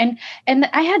return. And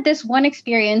I had this one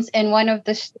experience in one of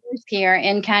the stores here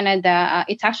in Canada.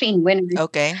 It's actually in Windsor.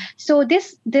 Okay. So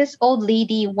this old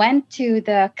lady went to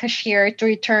the cashier to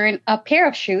return a pair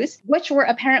of shoes, which were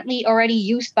apparently already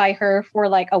used by her for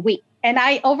like a week. And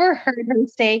I overheard her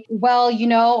say, well,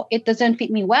 it doesn't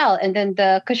fit me well. And then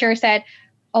the cashier said,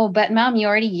 oh, but ma'am, you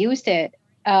already used it.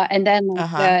 And then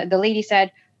the lady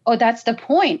said, oh, that's the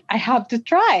point. I have to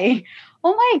try.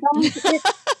 Oh my gosh.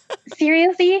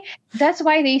 Seriously? That's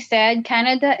why they said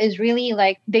Canada is really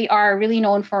they are really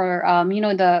known for,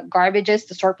 the garbages,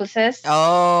 the surpluses.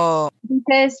 Oh.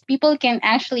 Because people can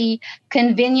actually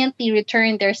conveniently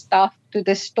return their stuff to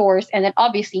the stores, and then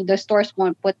obviously the stores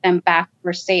won't put them back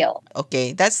for sale.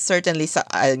 Okay, that's certainly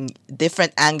a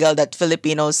different angle that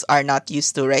Filipinos are not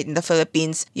used to, right? In the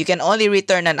Philippines, you can only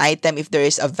return an item if there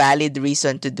is a valid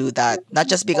reason to do that, not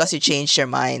just because you changed your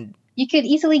mind. You could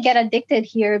easily get addicted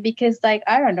here because, I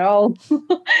don't know.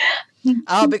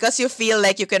 Oh, because you feel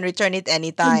like you can return it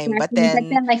anytime. Exactly. But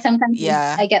then sometimes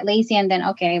yeah. I get lazy and then,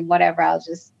 okay, whatever, I'll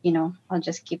just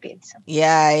keep it. So.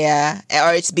 Yeah.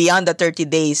 Or it's beyond the 30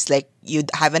 days, you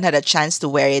haven't had a chance to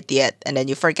wear it yet and then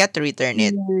you forget to return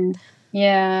it.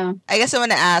 Yeah. I guess I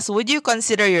want to ask, would you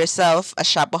consider yourself a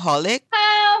shopaholic?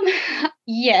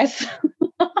 Yes.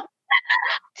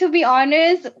 To be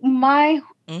honest, my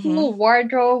whole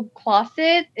wardrobe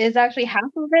closet is actually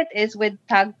half of it is with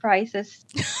tag prices.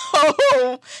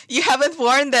 Oh, you haven't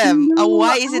worn them. No.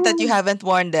 Why is it that you haven't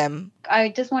worn them? I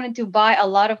just wanted to buy a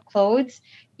lot of clothes.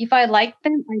 If I like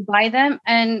them, I buy them.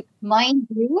 And mind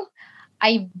you,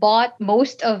 I bought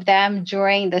most of them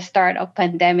during the start of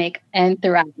pandemic and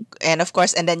throughout. And of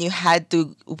course, and then you had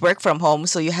to work from home,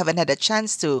 so you haven't had a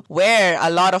chance to wear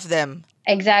a lot of them.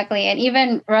 Exactly. And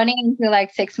even running into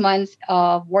like 6 months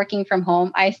of working from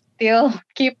home, I still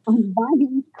keep on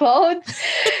buying clothes.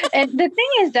 And the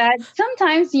thing is that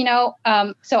sometimes,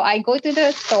 so I go to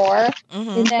the store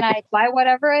and then I buy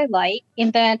whatever I like.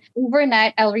 And then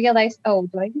overnight, I'll realize, oh,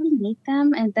 do I really need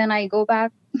them? And then I go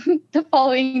back the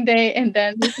following day and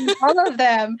then repeat all of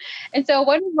them. And so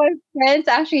one of my friends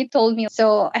actually told me,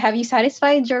 so have you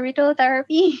satisfied your retail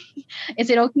therapy? Is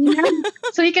it okay now?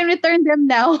 So you can return them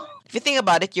now. If you think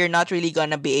about it, you're not really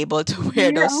gonna be able to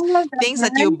wear Yeah, those all of things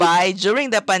that you buy during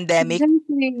the pandemic.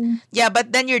 Exactly. Yeah,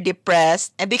 but then you're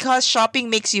depressed. And because shopping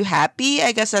makes you happy,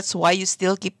 I guess that's why you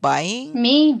still keep buying.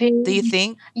 Maybe. Do you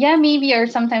think? Yeah, maybe. Or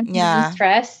sometimes Yeah.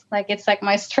 stress. Like it's like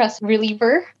my stress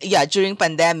reliever. Yeah, during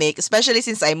pandemic, especially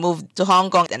since I moved to Hong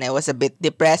Kong and I was a bit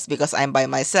depressed because I'm by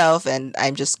myself and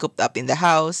I'm just cooped up in the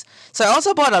house. So I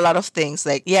also bought a lot of things.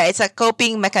 Like, yeah, it's a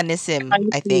coping mechanism,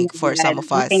 I think, for some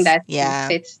of I us. think that Yeah.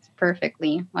 fits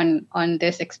perfectly on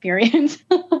this experience.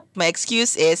 My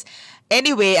excuse is,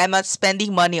 anyway, I'm not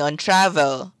spending money on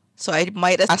travel. So I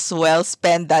might as well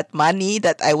spend that money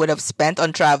that I would have spent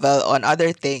on travel on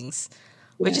other things,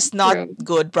 which is not True.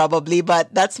 good probably, but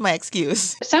that's my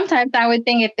excuse. Sometimes I would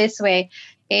think it this way.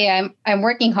 Hey, I'm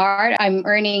working hard. I'm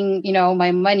earning,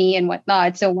 my money and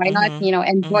whatnot. So why not,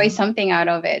 enjoy something out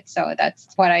of it? So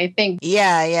that's what I think.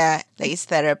 Yeah, like it's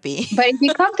therapy. But if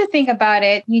you come to think about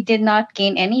it, you did not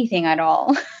gain anything at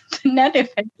all. Net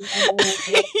effect.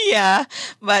 Yeah,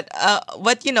 but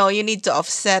you need to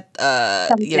offset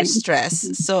your Something.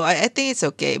 stress. So I think it's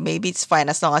okay. Maybe it's fine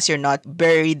as long as you're not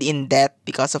buried in debt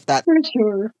because of that. For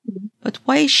sure. But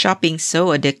why is shopping so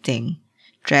addicting?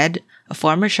 Dred, a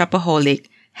former shopaholic,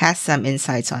 has some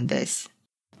insights on this.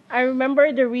 I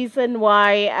remember the reason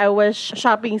why I was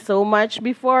shopping so much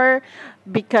before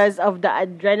because of the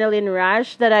adrenaline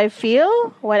rush that I feel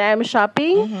when I'm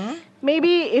shopping.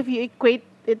 Maybe if you equate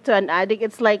it to an addict,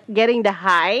 it's like getting the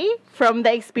high from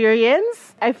the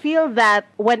experience. I feel that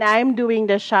when I'm doing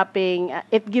the shopping,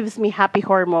 it gives me happy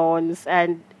hormones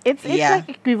and it's Yeah. like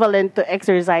equivalent to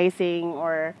exercising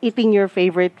or eating your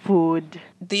favorite food.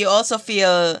 Do you also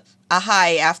feel a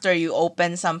high after you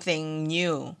open something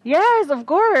new? Yes, of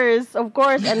course, of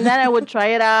course. And then I would try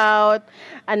it out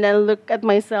and then look at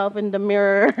myself in the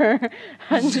mirror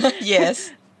and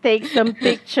Yes. take some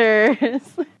pictures.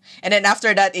 And then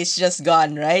after that, it's just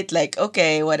gone, right? Like,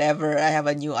 okay, whatever, I have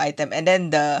a new item. And then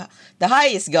the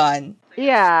high is gone.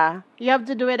 Yeah, you have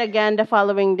to do it again the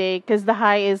following day because the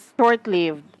high is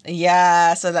short-lived.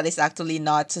 Yeah, so that is actually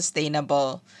not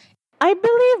sustainable. I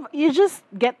believe you just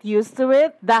get used to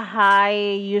it. The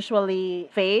high usually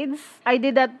fades. I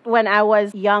did that when I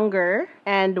was younger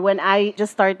and when I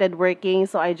just started working.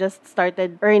 So I just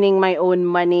started earning my own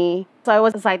money. So I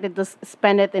was excited to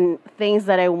spend it in things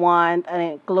that I want and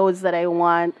in clothes that I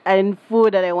want and in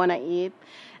food that I want to eat.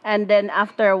 And then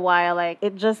after a while, like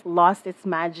it just lost its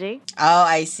magic. Oh,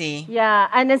 I see. Yeah,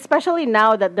 and especially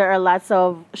now that there are lots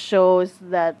of shows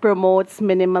that promotes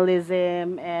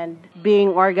minimalism and being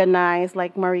organized,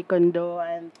 like Marie Kondo.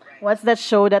 And what's that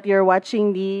show that you're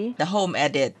watching, Dee? The home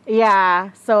edit.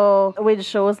 Yeah, so with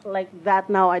shows like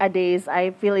that nowadays, I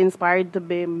feel inspired to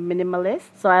be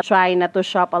minimalist. So I try not to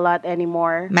shop a lot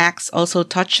anymore. Max also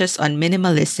touches on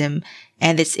minimalism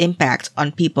and its impact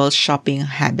on people's shopping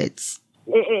habits.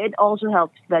 It also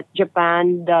helps that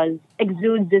Japan does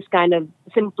exude this kind of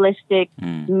simplistic,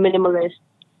 minimalist,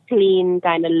 clean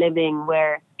kind of living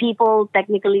where people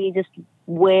technically just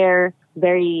wear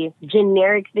very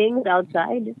generic things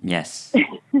outside. Yes,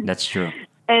 that's true.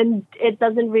 And it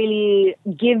doesn't really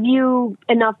give you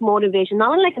enough motivation,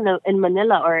 not like in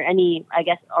Manila or any, I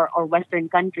guess, or Western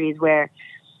countries where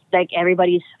like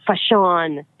everybody's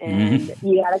fashion and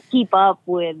you gotta keep up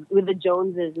with the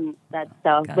Joneses and that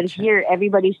stuff. But Gotcha. here,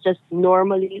 everybody's just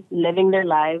normally living their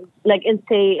lives. Like, and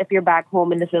say if you're back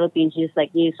home in the Philippines, you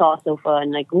saw a sofa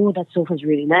and like, oh, that sofa's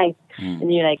really nice,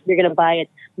 and you're gonna buy it.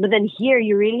 But then here,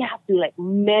 you really have to like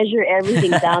measure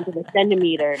everything down to the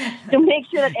centimeter to make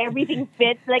sure that everything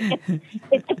fits. Like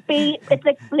it's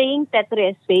like playing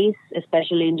Tetris. Space,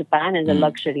 especially in Japan, is a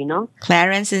luxury, no?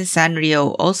 Clarence and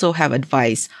Sanrio also have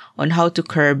advice on how to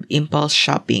curb impulse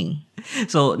shopping.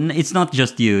 So it's not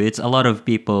just you, it's a lot of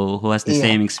people who has the Yeah.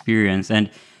 same experience.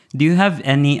 And do you have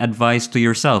any advice to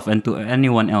yourself and to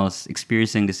anyone else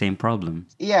experiencing the same problem?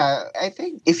 Yeah, I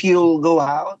think if you go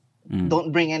out,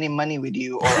 don't bring any money with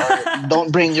you or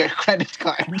don't bring your credit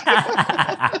card.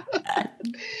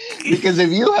 Because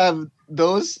if you have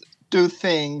those two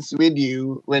things with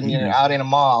you when you're out in a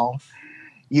mall,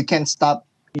 you can stop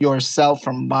yourself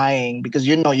from buying because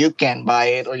you know you can buy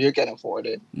it or you can afford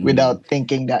it without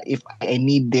thinking that if I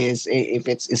need this, if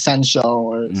it's essential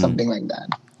or something like that.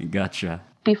 Gotcha.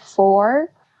 Before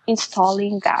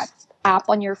installing that app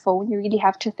on your phone, you really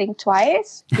have to think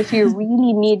twice if you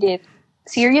really need it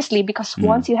seriously, because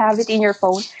once you have it in your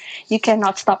phone, you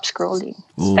cannot stop scrolling.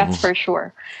 That's for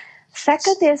sure.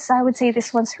 Second is, I would say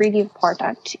this one's really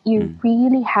important. You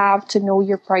really have to know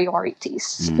your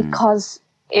priorities, because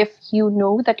if you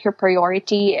know that your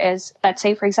priority is, let's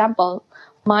say, for example,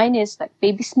 mine is like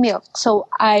baby's milk. So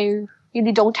I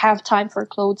really don't have time for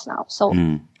clothes now. So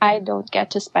I don't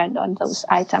get to spend on those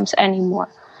items anymore.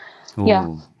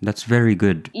 Oh, that's very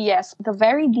good. Yes. The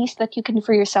very least that you can do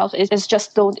for yourself is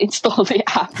just don't install the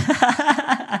app.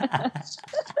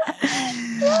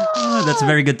 That's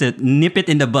very good to nip it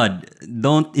in the bud.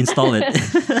 Don't install it.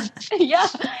 Yeah.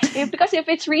 Because if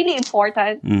it's really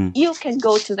important, you can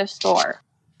go to the store.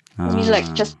 I mean,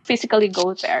 like, just physically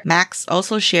go there. Max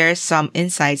also shares some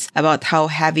insights about how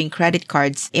having credit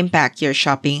cards impact your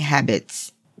shopping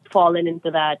habits. Fallen into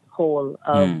that hole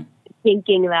of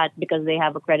thinking that because they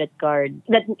have a credit card,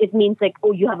 that it means like,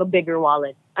 oh, you have a bigger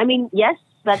wallet. I mean, yes,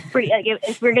 that's pretty, like,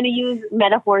 if we're going to use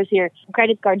metaphors here,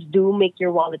 credit cards do make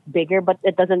your wallet bigger, but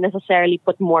it doesn't necessarily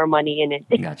put more money in it.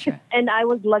 Gotcha. And I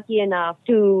was lucky enough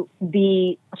to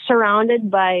be surrounded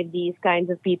by these kinds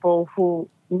of people who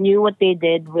knew what they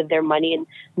did with their money and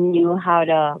knew how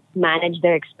to manage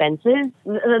their expenses.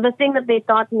 The thing that they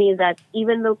taught me is that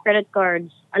even though credit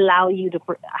cards allow you to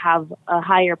have a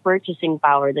higher purchasing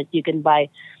power, that you can buy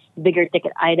bigger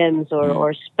ticket items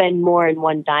or spend more in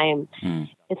one time,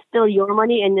 it's still your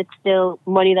money, and it's still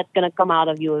money that's going to come out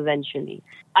of you eventually.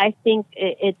 I think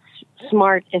it's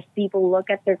smart if people look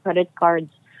at their credit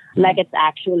cards like it's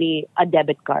actually a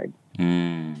debit card.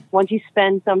 Once you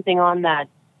spend something on that,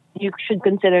 you should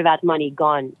consider that money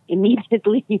gone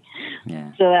immediately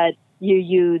so that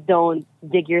you don't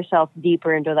dig yourself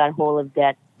deeper into that hole of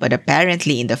debt. But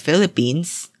apparently in the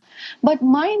Philippines... But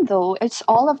mine, though, it's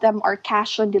all of them are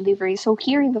cash on delivery. So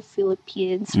here in the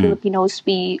Philippines, Filipinos,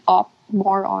 we opt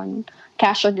more on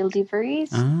cash on deliveries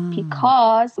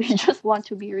because we just want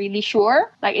to be really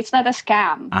sure. Like, it's not a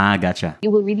scam. Gotcha.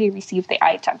 You will really receive the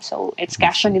item. So it's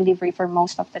cash on delivery for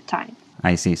most of the time.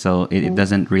 I see. So it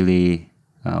doesn't really...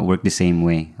 work the same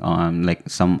way like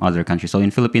some other countries. So in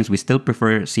Philippines, we still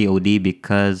prefer COD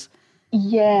because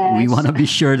we want to be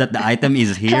sure that the item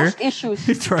is here. Trust issues.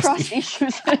 Trust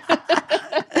issues.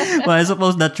 Well, I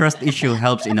suppose that trust issue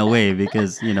helps in a way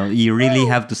because, you know, you really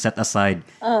have to set aside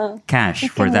cash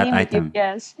for that item.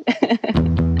 Yes.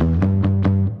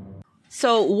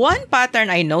 So one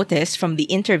pattern I noticed from the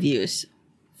interviews,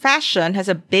 fashion has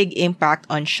a big impact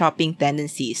on shopping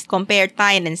tendencies. Compare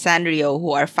Tyne and Sanrio,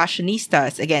 who are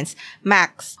fashionistas, against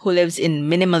Max, who lives in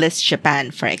minimalist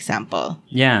Japan, for example.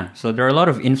 Yeah, so there are a lot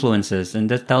of influences, and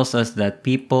that tells us that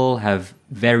people have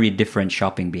very different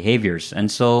shopping behaviors. And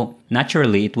so,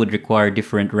 naturally, it would require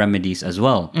different remedies as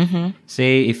well.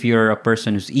 Say, if you're a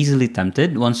person who's easily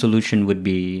tempted, one solution would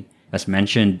be, as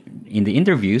mentioned in the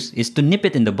interviews, is to nip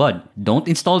it in the bud. Don't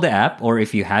install the app, or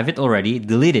if you have it already,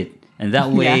 delete it. And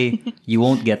that way, you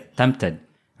won't get tempted,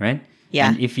 right? Yeah.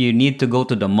 And if you need to go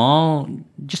to the mall,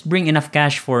 just bring enough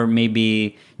cash for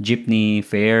maybe jeepney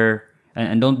fare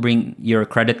and don't bring your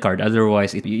credit card.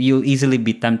 Otherwise, you'll easily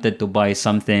be tempted to buy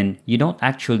something you don't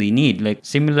actually need. Like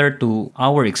similar to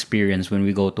our experience when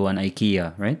we go to an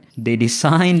IKEA, right? They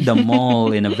designed the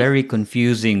mall in a very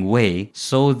confusing way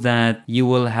so that you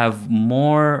will have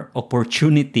more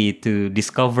opportunity to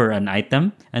discover an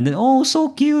item. And then, oh, so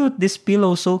cute. This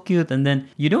pillow, so cute. And then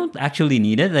you don't actually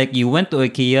need it. Like you went to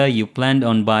IKEA, you planned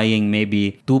on buying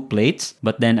maybe 2 plates.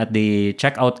 But then at the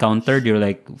checkout counter, you're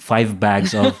like 5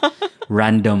 bags of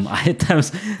random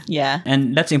items. Yeah.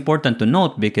 And that's important to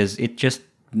note because it just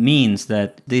means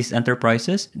that these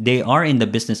enterprises, they are in the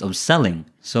business of selling.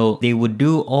 So they would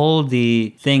do all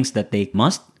the things that they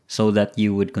must so that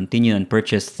you would continue and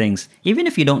purchase things even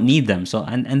if you don't need them. So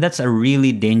and that's a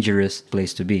really dangerous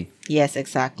place to be. Yes,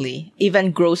 exactly.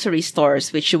 Even grocery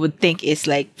stores, which you would think is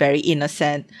like very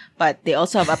innocent, but they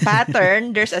also have a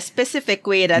pattern. There's a specific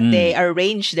way that they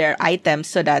arrange their items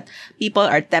so that people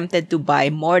are tempted to buy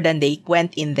more than they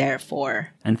went in there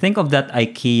for. And think of that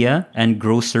IKEA and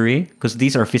grocery, because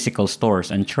these are physical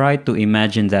stores, and try to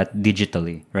imagine that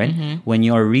digitally, right? When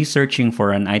you are researching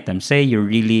for an item, say you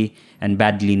really and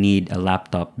badly need a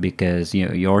laptop because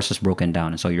yours is broken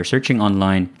down. So you're searching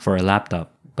online for a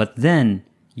laptop. But then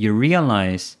you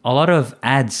realize a lot of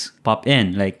ads pop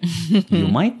in. Like, you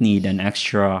might need an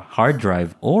extra hard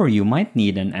drive or you might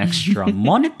need an extra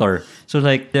monitor. So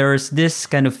like there's this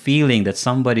kind of feeling that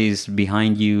somebody's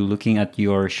behind you looking at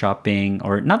your shopping,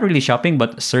 or not really shopping,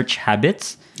 but search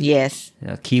habits. Yes.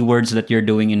 Keywords that you're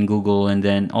doing in Google, and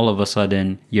then all of a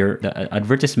sudden the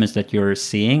advertisements that you're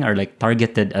seeing are like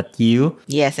targeted at you.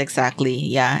 Yes, exactly.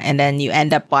 Yeah. And then you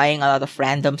end up buying a lot of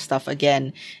random stuff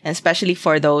again. And especially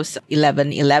for those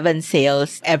 11/11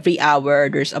 sales, every hour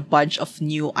there's a bunch of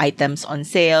new items on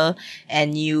sale,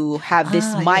 and you have this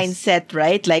mindset,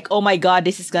 right? Like, oh my God,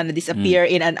 this is going to disappear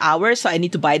in an hour, so I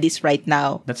need to buy this right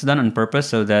now. That's done on purpose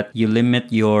so that you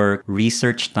limit your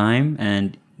research time,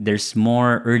 and there's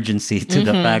more urgency to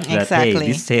the fact that, hey,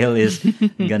 this sale is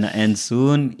gonna end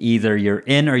soon. Either you're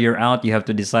in or you're out. You have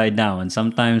to decide now. And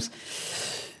sometimes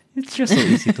it's just so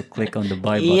easy to click on the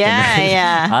buy button.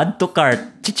 Yeah. Add to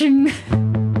cart. Cha-ching!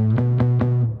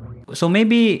 So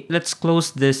maybe let's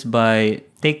close this by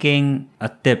taking a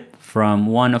tip from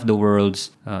one of the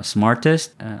world's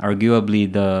smartest, arguably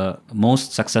the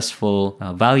most successful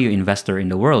value investor in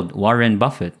the world, Warren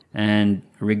Buffett. And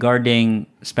regarding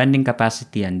spending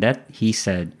capacity and debt, he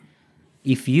said,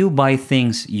 if you buy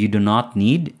things you do not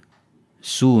need,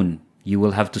 soon you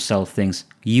will have to sell things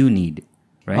you need.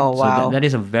 Right? Oh, wow. So that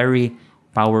is a very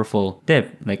powerful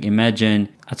tip. Like, imagine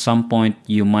at some point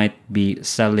you might be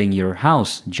selling your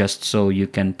house just so you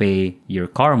can pay your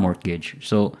car mortgage.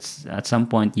 So at some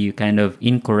point you kind of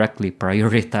incorrectly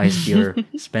prioritize your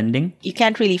spending. You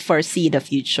can't really foresee the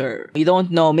future. You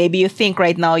don't know. Maybe you think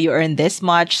right now you earn this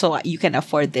much, so you can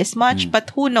afford this much,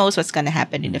 but who knows what's going to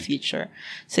happen in the future.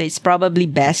 So it's probably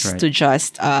best to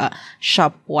just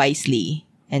shop wisely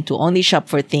and to only shop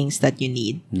for things that you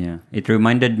need. Yeah. It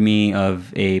reminded me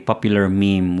of a popular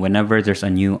meme. Whenever there's a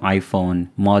new iPhone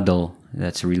model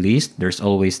that's released, there's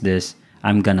always this,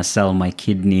 I'm gonna sell my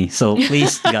kidney. So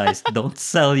please, guys, don't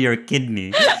sell your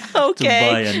kidney to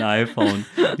buy an iPhone.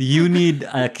 You need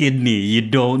a kidney. You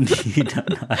don't need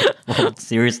an iPhone.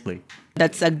 Seriously.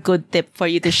 That's a good tip for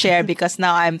you to share, because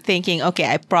now I'm thinking, okay,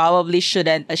 I probably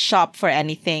shouldn't shop for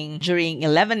anything during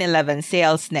 11/11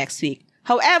 sales next week.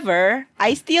 However,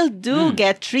 I still do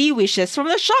get 3 wishes from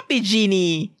the Shopee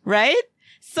Genie, right?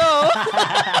 So,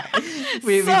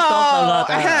 we've talked a lot.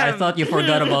 I thought you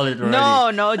forgot about it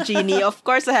already. No, Genie. Of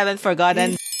course, I haven't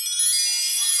forgotten.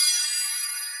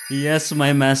 Yes,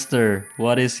 my master.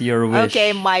 What is your wish?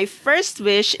 Okay, my first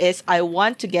wish is I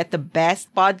want to get the best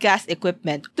podcast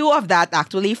equipment. 2 of that,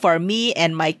 actually, for me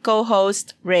and my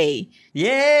co-host, Ray.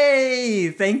 Yay!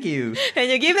 Thank you. And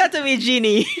you give that to me,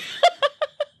 Genie.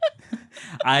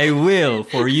 I will.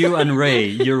 For you and Ray,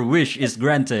 your wish is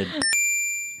granted.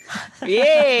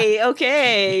 Yay!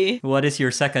 Okay. What is your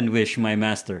second wish, my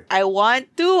master? I want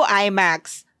 2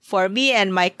 iMacs for me and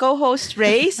my co-host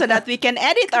Ray so that we can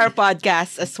edit our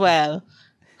podcast as well.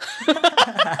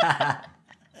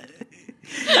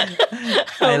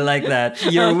 I like that.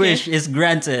 Your wish is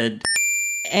granted.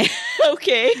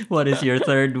 Okay. What is your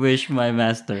third wish, my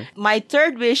master? My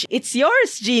third wish, it's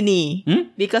yours, Genie.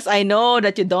 Because I know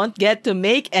that you don't get to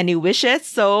make any wishes,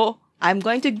 so I'm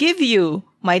going to give you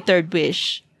my third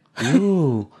wish.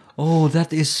 Ooh. Oh,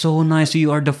 that is so nice.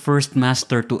 You are the first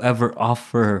master to ever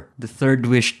offer the third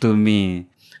wish to me.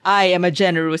 I am a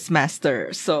generous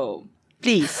master, so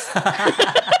please.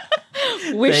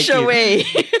 Wish away.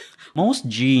 Most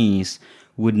genies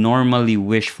would normally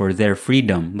wish for their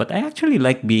freedom, but I actually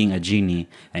like being a genie.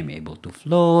 I'm able to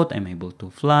float, I'm able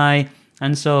to fly,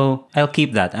 and so I'll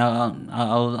keep that.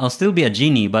 I'll still be a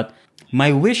genie, but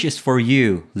my wish is for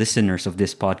you, listeners of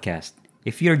this podcast.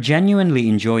 If you're genuinely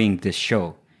enjoying this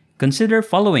show, consider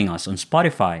following us on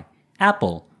Spotify,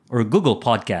 Apple, or Google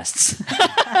Podcasts.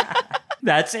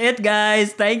 That's it,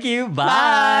 guys. Thank you.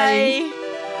 Bye. Bye.